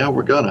 "Yeah,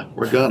 we're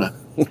gonna."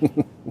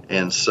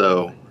 And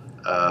so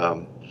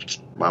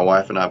my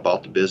wife and I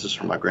bought the business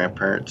from my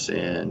grandparents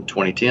in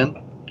 2010,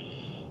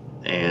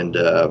 and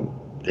then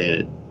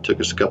it took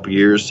us a couple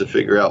years to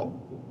figure out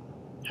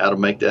how to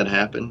make that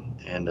happen.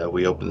 And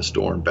we opened the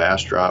store in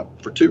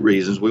Bastrop for 2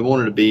 reasons. We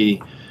wanted to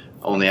be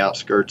on the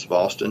outskirts of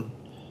Austin.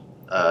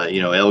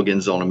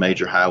 Elgin's on a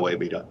major highway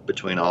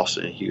between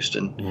Austin and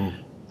Houston.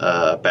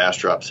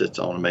 Bastrop sits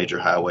on a major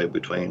highway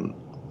between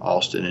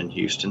Austin and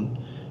Houston.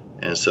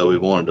 And so we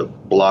wanted to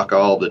block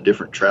all the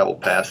different travel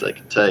paths they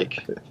could take,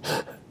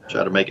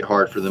 try to make it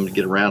hard for them to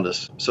get around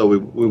us. So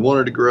we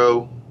wanted to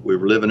grow. We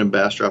were living in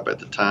Bastrop at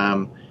the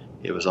time.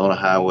 It was on a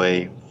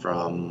highway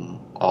from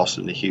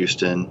Austin to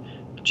Houston.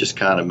 Just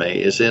kind of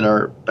it's in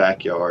our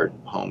backyard,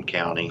 home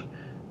county.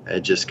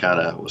 It just kind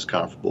of was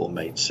comfortable and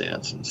made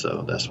sense, and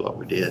so that's what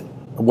we did.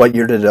 What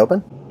year did it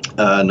open?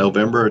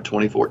 November of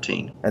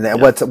 2014. And then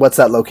what's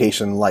that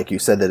location like? You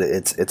said that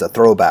it's a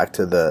throwback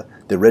to the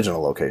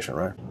original location,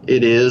 right?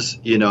 It is.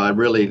 I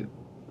really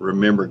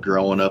remember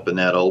growing up in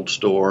that old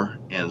store,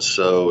 and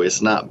so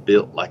it's not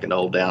built like an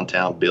old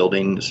downtown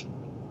building,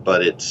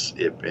 but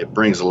it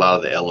brings a lot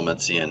of the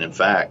elements in. In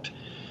fact,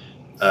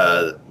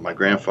 my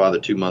grandfather,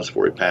 2 months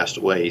before he passed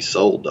away, he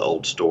sold the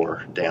old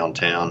store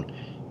downtown.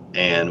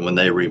 And when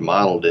they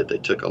remodeled it, they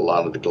took a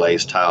lot of the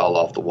glazed tile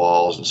off the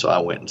walls, and so I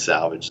went and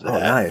salvaged that. Oh,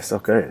 nice.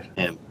 Okay.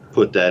 And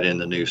put that in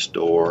the new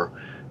store.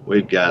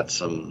 We've got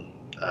some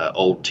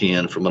old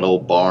tin from an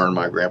old barn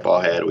my grandpa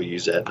had. We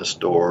use that in the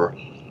store.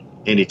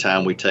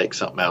 Anytime we take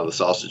something out of the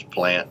sausage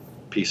plant,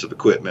 piece of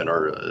equipment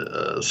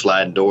or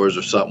sliding doors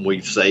or something,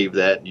 we save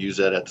that and use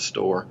that at the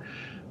store.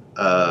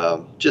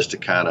 Just to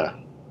kind of,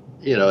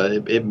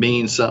 it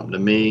means something to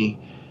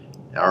me.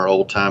 Our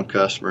old time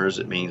customers,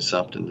 it means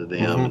something to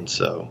them, and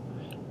so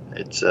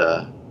it's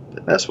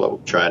that's what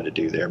we're trying to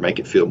do there, make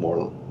it feel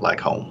more like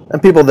home.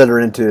 And people that are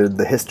into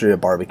the history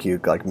of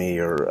barbecue, like me,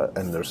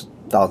 and there's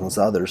thousands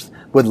of others,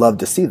 would love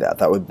to see that.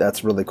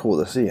 That's really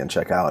cool to see and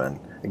check out and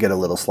get a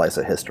little slice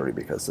of history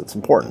because it's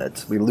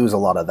important. We lose a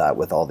lot of that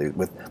with all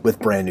with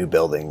brand new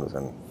buildings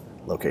and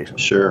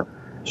locations. Sure.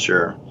 That's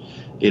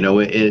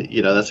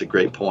a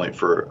great point.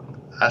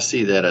 I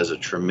see that as a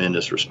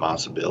tremendous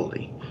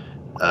responsibility.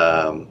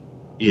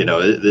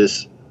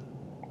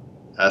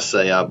 I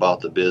say I bought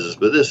the business,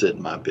 but this isn't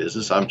my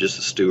business. I'm just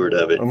a steward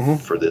of it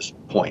for this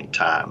point in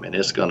time. And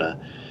if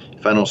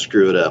I don't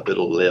screw it up,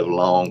 it'll live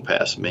long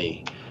past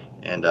me.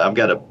 And I've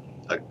got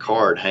a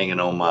card hanging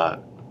on my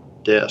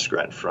desk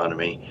right in front of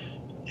me.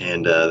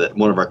 And that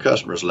one of our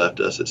customers left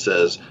us. It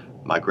says,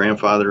 "My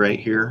grandfather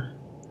ate here.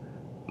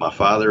 My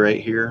father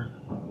ate here.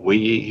 We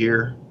eat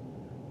here.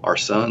 Our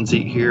sons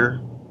eat here.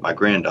 My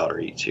granddaughter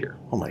eats here."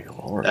 Oh my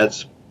Lord.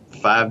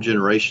 5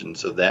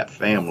 generations of that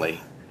family.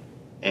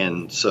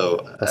 And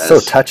so that's so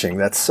touching.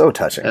 That's so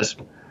touching. That's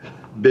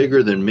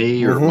bigger than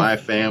me or my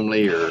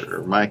family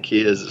or my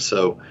kids.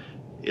 So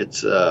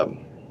it's,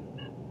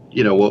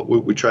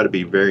 what we try to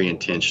be very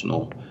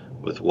intentional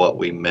with what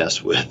we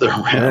mess with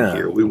around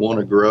here. We want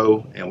to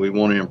grow and we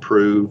want to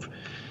improve,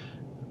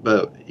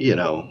 but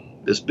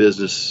this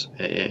business,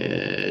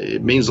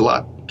 it means a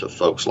lot to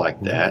folks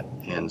like that,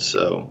 and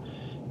so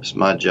it's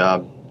my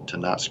job to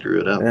not screw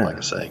it up, like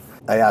I say.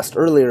 I asked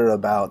earlier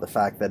about the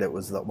fact that it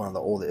was one of the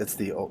oldest. It's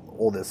the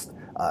oldest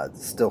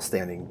still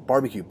standing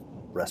barbecue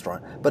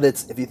restaurant, but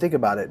if you think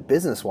about it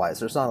business-wise,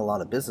 there's not a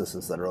lot of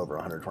businesses that are over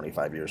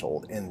 125 years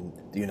old in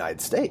the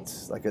United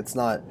States. Like, it's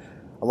not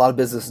a lot of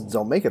businesses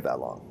don't make it that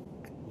long.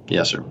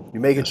 Yes, sir. You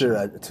make it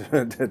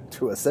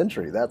to a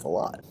century. That's a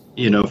lot.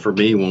 For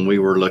me, when we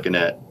were looking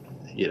at,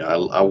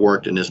 I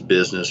worked in this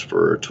business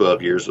for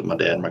 12 years with my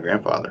dad and my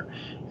grandfather.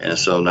 And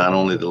so not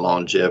only the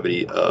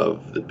longevity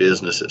of the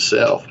business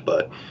itself,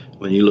 but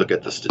when you look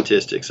at the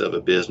statistics of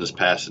a business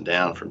passing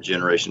down from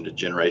generation to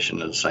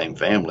generation in the same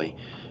family,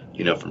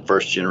 from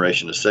first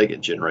generation to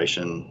second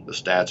generation, the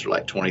stats are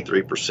like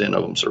 23%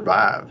 of them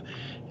survive.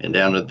 And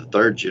down to the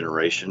third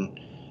generation,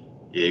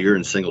 you're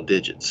in single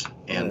digits.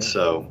 And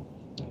so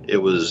it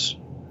was,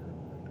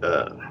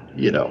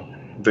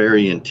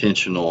 very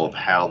intentional of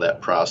how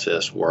that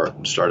process worked,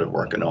 and started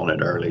working on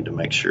it early to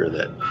make sure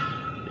that,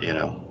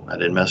 I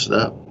didn't mess it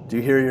up. Do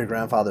you hear your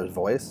grandfather's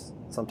voice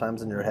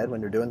sometimes in your head when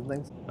you're doing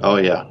things? Oh,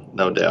 yeah,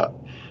 no doubt.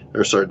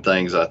 There are certain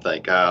things I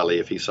think, golly,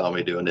 if he saw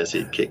me doing this,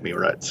 he'd kick me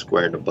right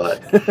square in the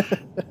butt.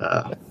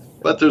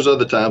 But there's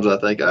other times I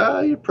think,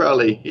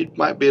 he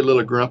might be a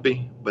little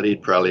grumpy, but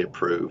he'd probably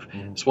approve.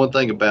 It's one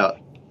thing about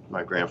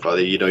my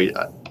grandfather, he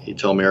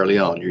told me early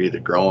on, you're either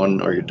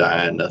growing or you're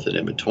dying, nothing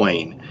in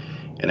between.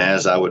 And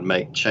as I would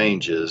make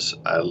changes,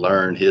 I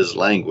learned his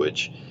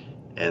language,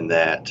 and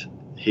that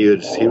he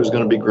was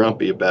going to be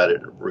grumpy about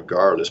it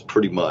regardless,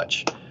 pretty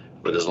much.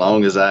 But as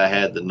long as I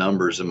had the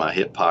numbers in my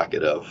hip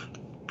pocket of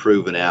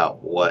proving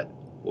out what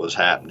was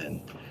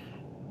happening,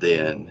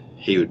 then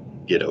he would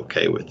get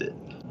okay with it.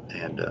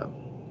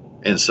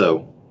 And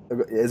so,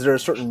 is there a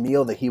certain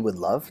meal that he would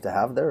love to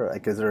have there?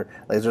 Like, is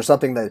there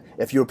something that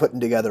if you were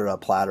putting together a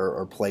platter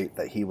or plate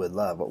that he would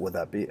love, what would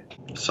that be?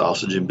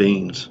 Sausage and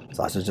beans.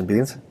 Sausage and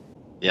beans?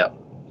 Yep.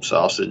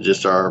 Sausage,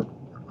 just our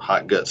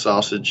hot gut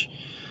sausage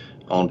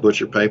on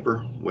butcher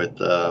paper with,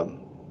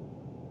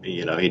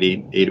 he'd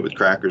eat it with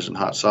crackers and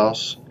hot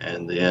sauce.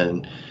 And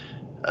then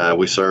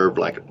we serve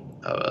like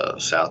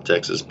South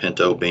Texas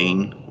pinto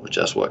bean, which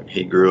that's what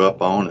he grew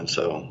up on. And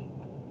so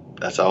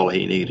that's all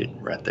he needed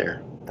right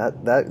there.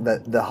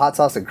 That the hot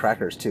sauce and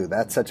crackers too.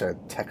 That's such a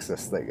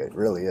Texas thing. It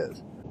really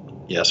is.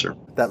 Yes, sir.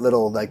 That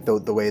little, like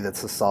the way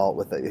that's the salt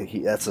with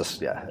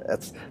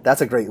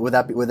that's a great. Would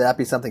that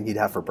be something he'd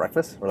have for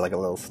breakfast or like a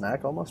little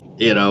snack almost?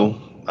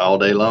 All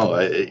day long.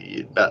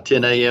 About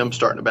 10 a.m.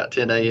 starting about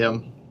 10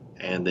 a.m.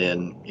 and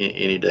then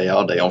any day,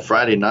 all day. On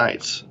Friday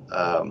nights,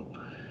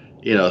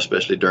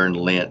 especially during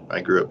Lent.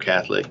 I grew up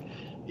Catholic.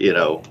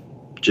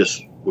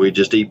 We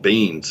just eat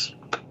beans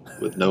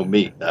with no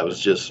meat. That was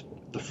just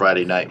the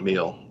Friday night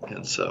meal,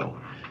 and so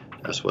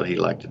that's what he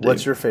liked to do.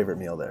 What's your favorite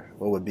meal there?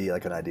 What would be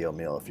like an ideal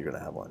meal if you're going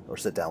to have one, or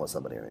sit down with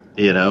somebody?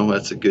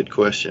 That's a good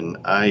question.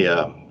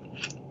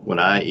 When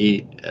I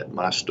eat at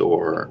my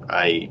store,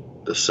 I eat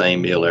the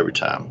same meal every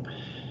time.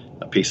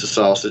 A piece of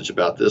sausage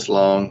about this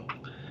long,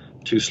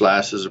 2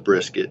 slices of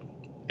brisket,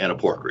 and a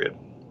pork rib.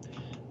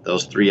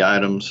 Those 3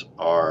 items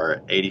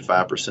are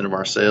 85% of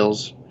our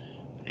sales,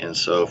 and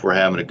so if we're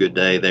having a good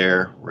day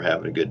there, we're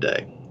having a good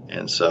day.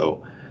 And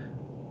so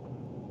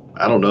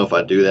I don't know if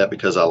I do that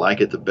because I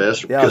like it the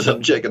best or because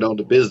I'm checking on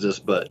the business,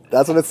 but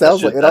that's what it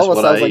sounds like. It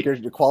almost sounds like your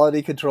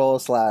quality control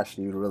 /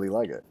 you really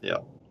like it. Yeah.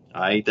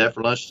 I ate that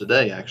for lunch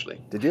today, actually.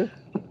 Did you?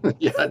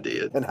 Yeah, I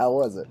did. And how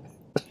was it?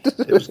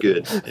 It was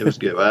good. It was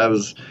good. I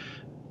was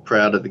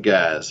proud of the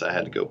guys. I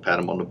had to go pat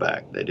them on the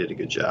back. They did a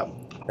good job.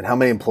 And how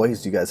many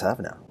employees do you guys have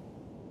now?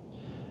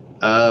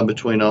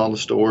 Between all the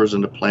stores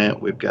and the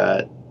plant, we've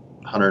got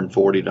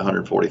 140 to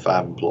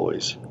 145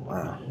 employees.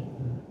 Wow.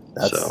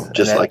 So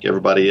just like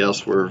everybody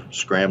else, we're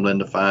scrambling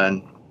to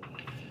find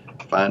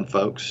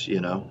folks.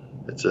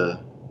 It's a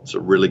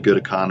really good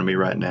economy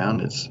right now,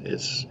 and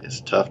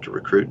it's tough to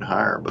recruit and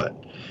hire. But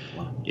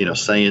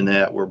saying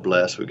that, we're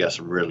blessed. We've got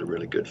some really,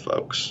 really good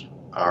folks.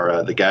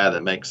 The guy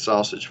that makes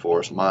sausage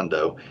for us,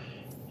 Mondo,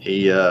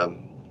 he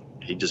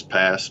just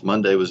passed.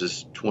 Monday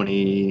was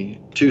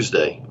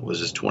Tuesday was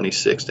his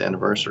 26th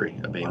anniversary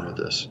of being with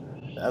us.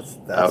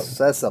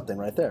 That's something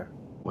right there.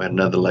 We had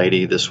another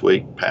lady this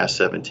week, past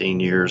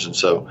 17 years, and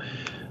so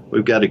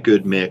we've got a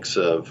good mix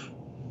of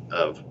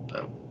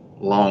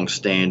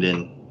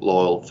long-standing,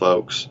 loyal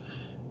folks.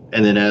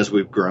 And then as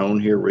we've grown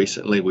here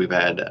recently, we've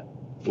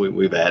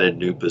added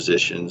new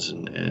positions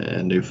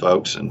and new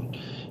folks, and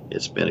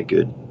it's been a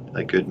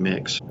good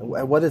mix.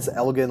 And what is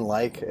Elgin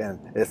like? And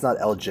it's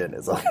not Elgin.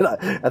 It's like,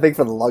 I think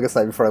for the longest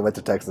time before I went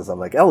to Texas, I'm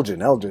like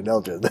Elgin.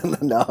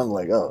 And now I'm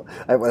like,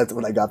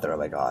 when I got there, I'm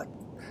like,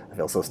 I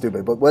feel so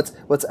stupid. But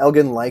what's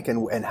Elgin like,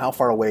 and how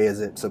far away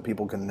is it, so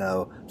people can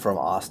know from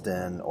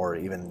Austin, or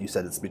even you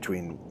said it's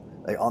between,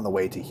 like, on the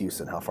way to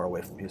Houston? How far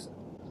away from Houston?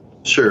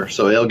 Sure.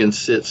 So Elgin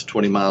sits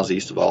 20 miles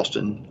east of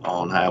Austin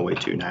on Highway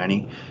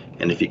 290.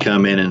 And if you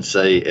come in and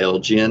say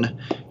Elgin,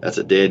 that's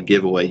a dead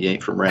giveaway. You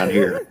ain't from around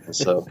here.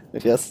 So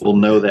Yes, we'll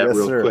know that yes,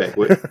 real sir.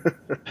 quick.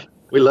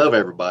 We love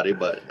everybody,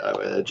 but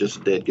just a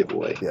dead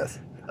giveaway. Yes.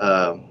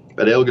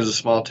 But Elgin's a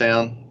small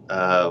town.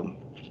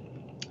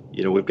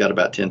 We've got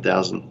about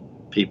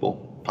 10,000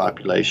 people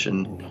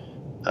population.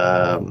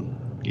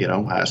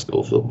 High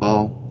school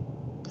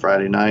football,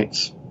 Friday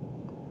nights,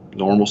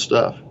 normal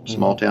stuff,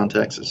 small town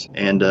Texas.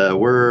 And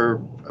we're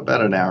about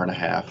an hour and a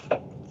half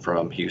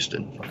from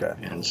Houston. Okay.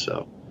 And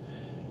so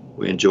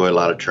we enjoy a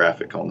lot of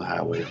traffic on the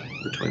highway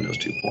between those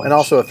 2 points. And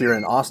also, if you're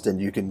in Austin,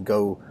 you can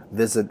go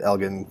visit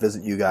Elgin,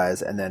 visit you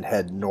guys, and then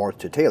head north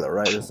to Taylor,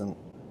 right?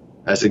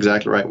 That's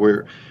exactly right.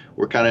 We're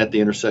kind of at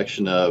the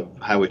intersection of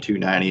Highway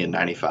 290 and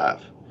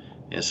 95.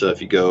 And so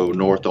if you go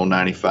north on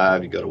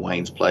 95, you go to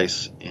Wayne's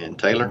Place in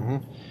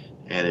Taylor.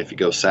 And if you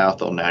go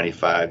south on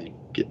 95, you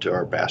get to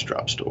our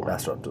Bastrop store.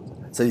 Bastrop.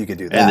 So you could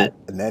do that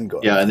and then go.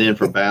 Yeah, and then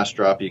from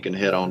Bastrop, you can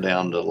head on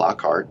down to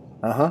Lockhart.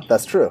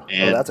 That's true.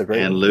 And, that's a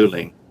great and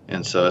Luling.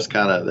 And so it's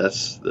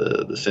that's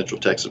the Central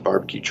Texas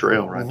Barbecue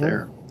Trail right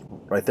there.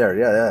 Right there,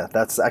 yeah.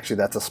 That's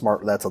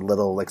a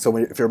little, like, so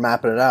if you're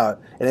mapping it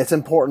out, and it's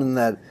important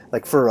that,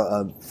 like,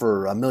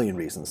 for a million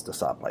reasons to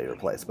stop by your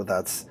place, but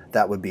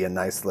that would be a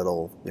nice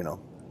little,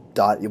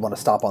 dot you want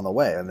to stop on the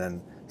way,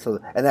 and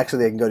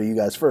actually they can go to you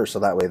guys first, so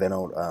that way they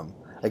don't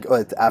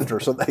after,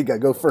 so they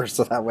go first,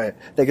 so that way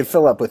they can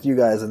fill up with you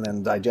guys and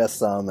then digest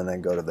some and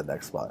then go to the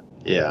next spot.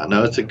 Yeah,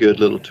 no, it's a good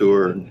little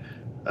tour, and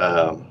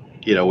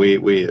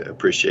we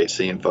appreciate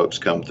seeing folks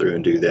come through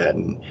and do that.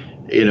 And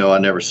I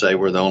never say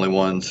we're the only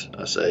ones.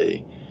 I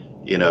say,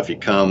 if you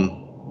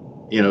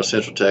come,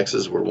 Central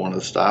Texas, we're one of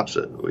the stops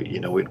that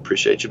we'd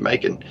appreciate you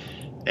making.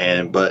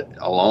 But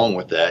along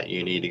with that,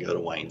 you need to go to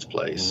Wayne's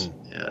Place,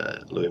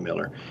 Louis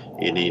Miller.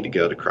 You need to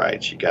go to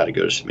Kreitz. You got to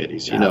go to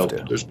Smitty's.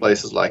 There's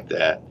places like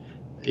that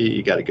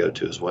you got to go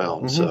to as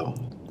well. So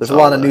there's a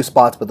lot of new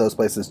spots, but those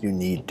places you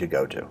need to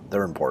go to.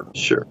 They're important.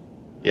 Sure.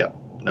 Yeah,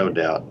 no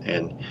doubt.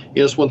 And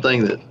it's one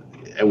thing that,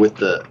 with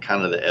the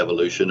kind of the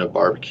evolution of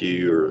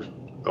barbecue or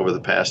over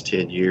the past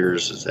 10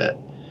 years, is that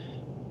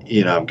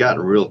I've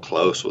gotten real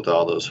close with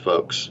all those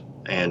folks.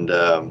 And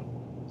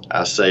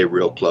I say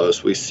real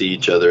close. We see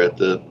each other at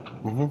the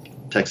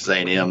Texas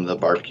A&M, the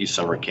barbecue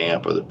summer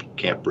camp, or the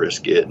Camp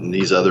Brisket, and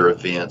these other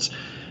events,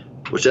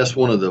 which that's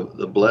one of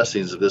the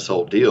blessings of this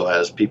whole deal.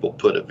 As people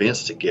put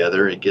events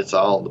together, it gets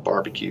all the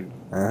barbecue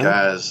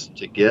guys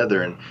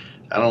together. And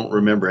I don't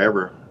remember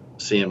ever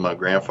seeing my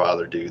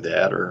grandfather do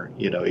that, or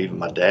even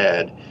my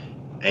dad.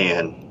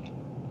 And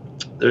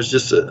there's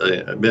just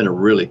been a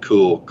really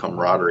cool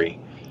camaraderie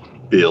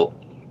built.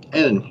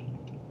 And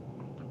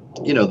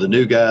the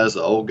new guys,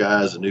 the old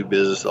guys, the new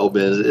business, the old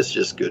business, it's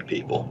just good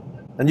people.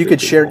 And you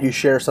could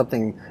share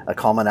something, a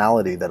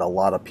commonality that a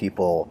lot of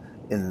people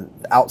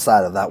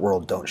outside of that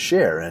world don't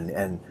share,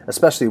 and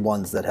especially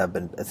ones that have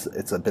been,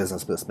 it's a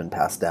business that's been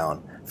passed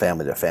down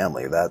family to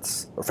family,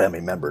 or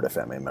family member to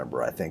family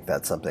member. I think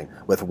that's something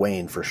with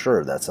Wayne, for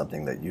sure, that's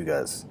something that you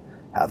guys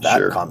have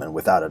that in common,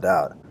 without a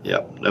doubt.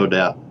 Yep, no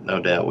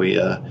doubt. We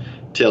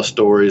tell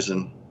stories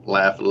and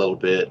laugh a little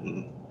bit,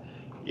 and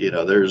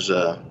there's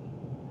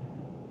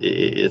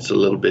it's a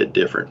little bit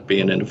different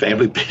being in the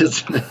family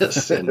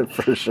business and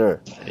for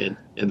sure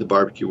in the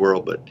barbecue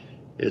world, but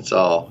it's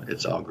all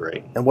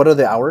great. And what are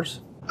the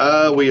hours?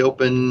 We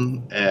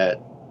open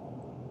at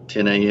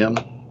 10 a.m.,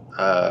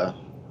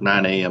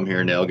 9 a.m.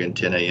 here in Elgin,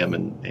 10 a.m.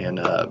 in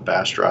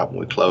Bastrop, and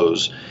we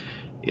close.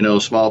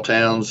 Small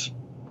towns,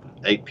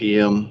 8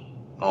 p.m.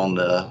 on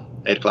the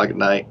 8 o'clock at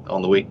night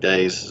on the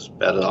weekdays is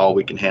about all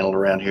we can handle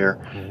around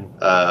here.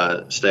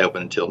 Stay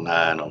open until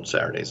 9 on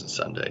Saturdays and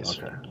Sundays.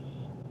 Okay.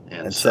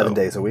 And so, 7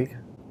 days a week?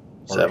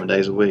 7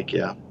 days a week,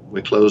 yeah.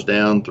 We close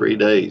down 3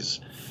 days.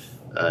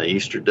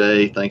 Easter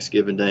Day,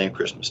 Thanksgiving Day, and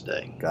Christmas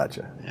Day.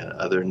 Gotcha. And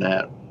other than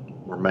that,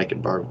 we're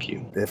making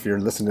barbecue. If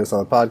you're listening to this on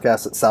the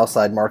podcast at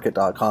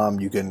southsidemarket.com,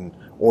 you can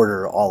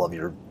order all of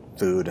your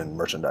food and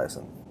merchandise.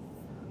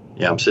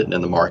 Yeah, I'm sitting in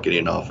the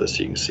marketing office.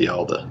 You can see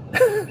all the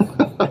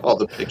all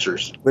the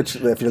pictures. Which,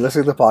 if you're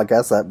listening to the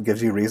podcast, that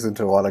gives you reason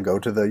to want to go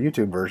to the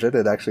YouTube version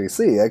and actually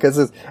see. And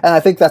I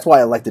think that's why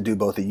I like to do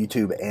both a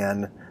YouTube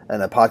and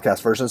a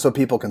podcast version, so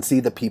people can see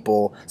the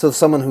people. So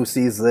someone who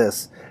sees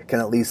this can,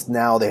 at least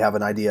now they have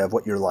an idea of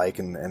what you're like,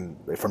 and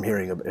from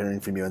hearing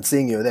from you and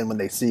seeing you, and then when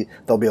they see,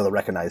 they'll be able to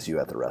recognize you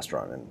at the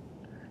restaurant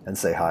and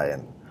say hi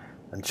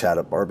and chat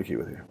up barbecue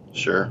with you.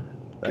 Sure.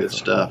 Good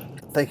stuff.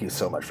 Thank you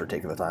so much for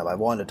taking the time. I've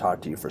wanted to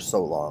talk to you for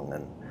so long,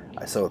 and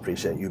I so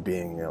appreciate you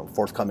being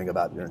forthcoming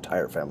about your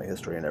entire family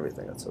history and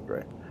everything. That's so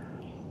great.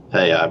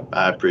 Hey,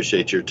 I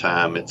appreciate your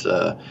time. It's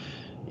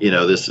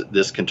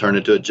this can turn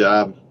into a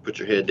job. Put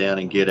your head down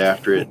and get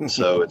after it. And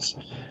so it's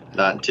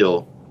not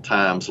until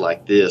times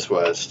like this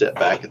where I step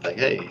back and think,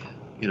 hey,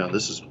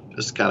 this is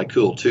it's kind of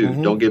cool too.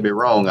 Mm-hmm. Don't get me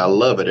wrong, I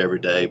love it every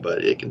day,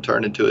 but it can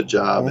turn into a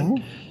job. Mm-hmm.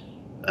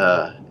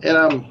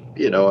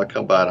 And I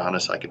come by it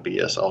honest. I could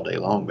BS all day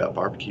long about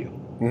barbecue.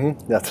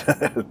 Mm-hmm. That's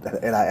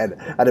and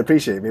I'd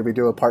appreciate it. Maybe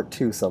do a part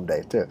 2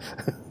 someday too.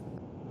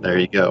 There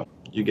you go.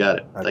 You got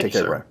it. Thank Take you,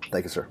 care, sir. Bryan.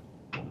 Thank you, sir.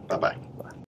 Bye-bye.